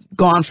be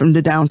gone from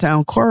the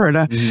downtown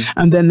corridor.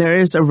 And then there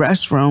is a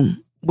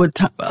restroom with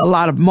a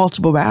lot of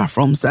multiple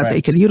bathrooms that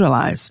they can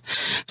utilize.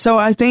 So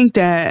I think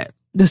that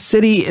the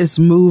city is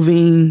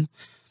moving.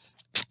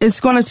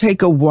 It's going to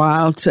take a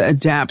while to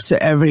adapt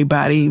to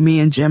everybody, me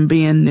and Jim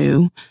being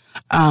new.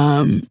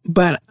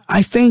 But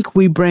I think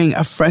we bring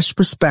a fresh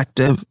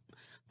perspective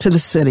to the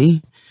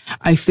city.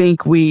 I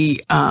think we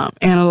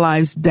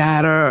analyze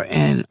data,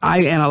 and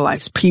I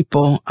analyze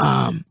people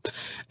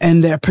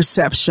and their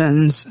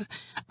perceptions.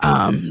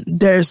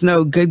 There's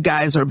no good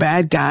guys or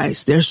bad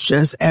guys. There's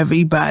just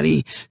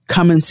everybody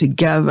coming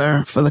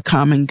together for the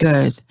common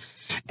good.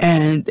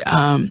 And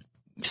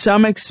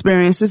some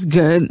experience is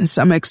good, and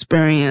some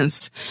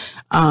experience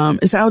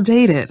is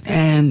outdated.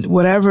 And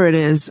whatever it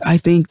is, I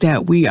think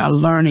that we are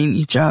learning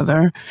each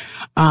other.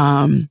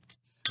 I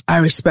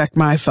respect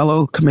my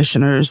fellow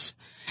commissioners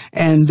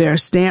and their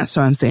stance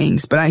on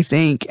things. But I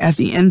think at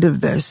the end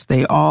of this,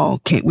 we all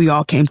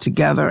came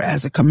together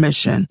as a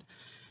commission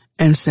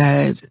and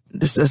said,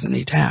 this doesn't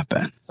need to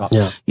happen. I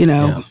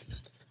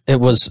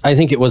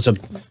think it was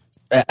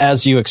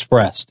as you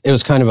expressed, it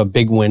was kind of a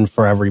big win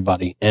for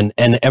everybody, and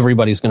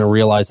everybody's going to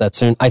realize that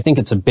soon. I think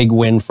it's a big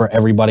win for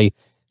everybody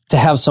to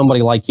have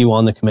somebody like you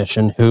on the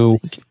commission who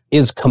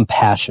is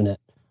compassionate,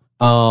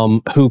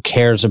 who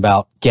cares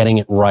about getting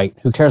it right,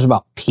 who cares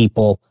about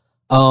people.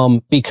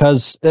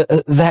 Because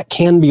that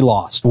can be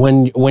lost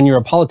when you're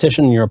a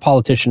politician and you're a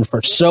politician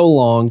for so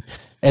long.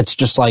 It's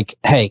just like,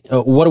 hey,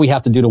 what do we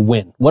have to do to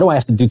win? What do I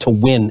have to do to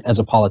win as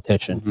a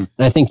politician? And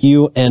I think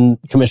you and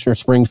Commissioner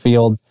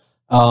Springfield,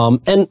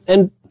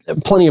 and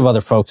plenty of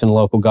other folks in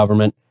local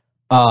government,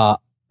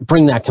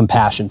 bring that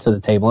compassion to the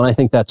table. And I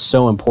think that's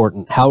so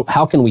important.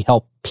 How can we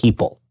help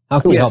people? How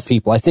can we help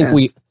people? I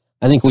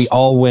think we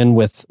all win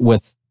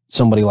with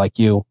somebody like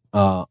you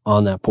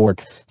on that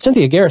board.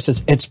 Cynthia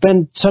Garris, it's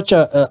been such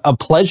a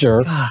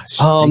pleasure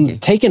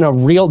taking a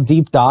real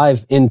deep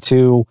dive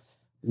into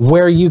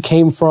where you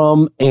came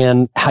from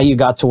and how you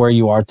got to where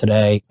you are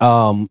today.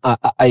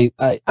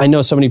 I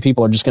know so many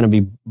people are just going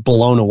to be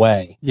blown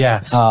away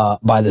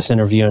by this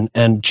interview.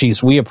 And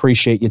geez, we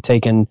appreciate you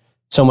taking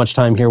so much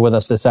time here with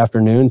us this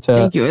afternoon to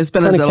Thank you. It's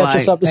been a delight.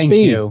 Catch us up to Thank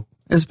speed. you.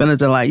 It's been a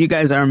delight. You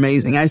guys are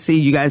amazing. I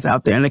see you guys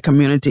out there in the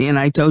community. And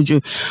I told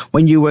you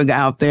when you were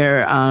out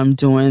there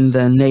doing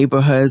the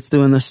neighborhoods,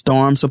 doing the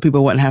storm so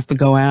people wouldn't have to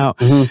go out.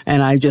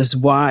 And I just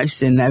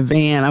watched in that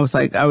van. I was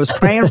like, I was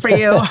praying for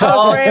you. I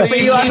was praying for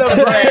you on the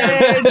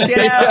bridge. bridge, you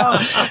know,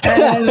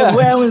 and the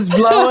wind was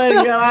blowing.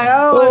 And you're like,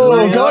 oh,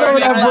 going over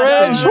that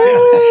bridge.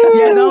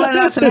 Yeah, don't let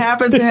nothing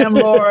happen to him,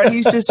 Lord.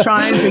 He's just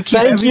trying to keep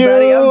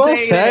everybody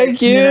updated.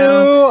 Thank you.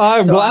 know?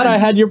 I'm glad I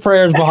had your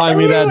prayers behind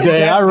me that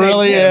day. I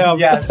really am.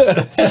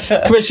 Yes.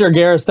 Commissioner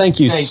Garris, thank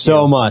you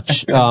so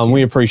much.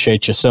 We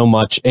appreciate you so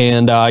much.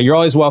 And you're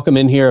always welcome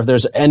in here. If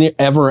there's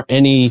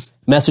any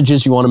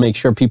messages you want to make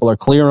sure people are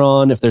clear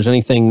on, if there's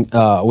anything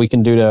we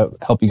can do to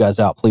help you guys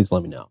out, please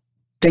let me know.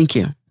 Thank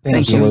you.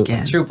 Thank you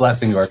again. True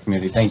blessing to our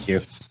community. Thank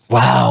you.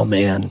 Wow,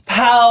 man.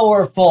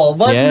 Powerful.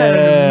 Wasn't that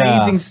an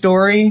amazing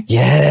story?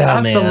 Yeah,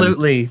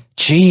 absolutely. Man.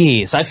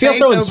 Jeez, I feel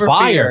so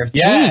inspired.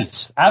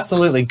 Yes,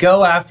 absolutely.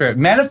 Go after it.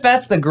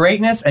 Manifest the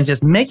greatness and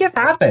just make it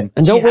happen.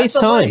 And don't waste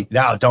time.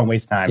 No, don't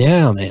waste time.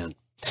 Yeah, man.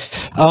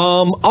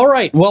 All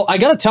right. Well, I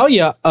got to tell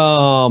you,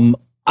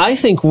 I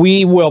think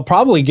we will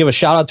probably give a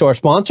shout out to our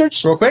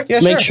sponsors real quick. Yeah,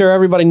 make sure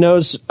everybody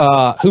knows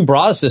who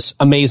brought us this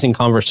amazing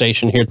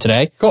conversation here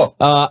today. Cool.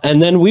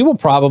 And then we will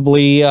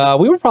probably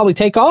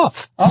take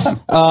off. Awesome.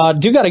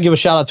 Do got to give a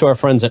shout out to our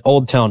friends at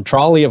Old Town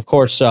Trolley, of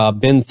course,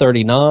 Bin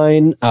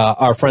 39,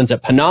 our friends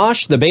at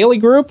Panache, the Bailey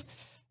Group,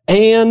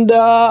 and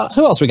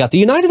who else we got? The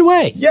United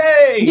Way.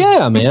 Yay!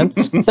 Yeah, man.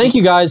 Thank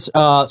you guys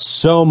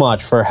so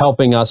much for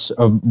helping us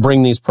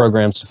bring these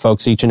programs to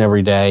folks each and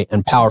every day,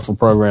 and powerful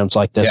programs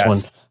like this one.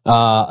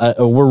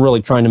 We're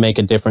really trying to make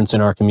a difference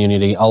in our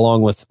community,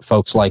 along with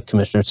folks like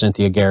Commissioner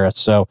Cynthia Garris.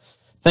 So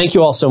thank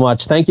you all so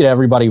much. Thank you to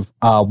everybody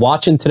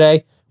watching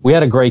today. We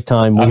had a great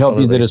time. We hope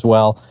you did as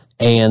well.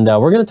 And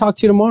we're going to talk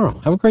to you tomorrow.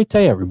 Have a great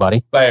day,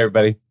 everybody. Bye,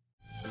 everybody.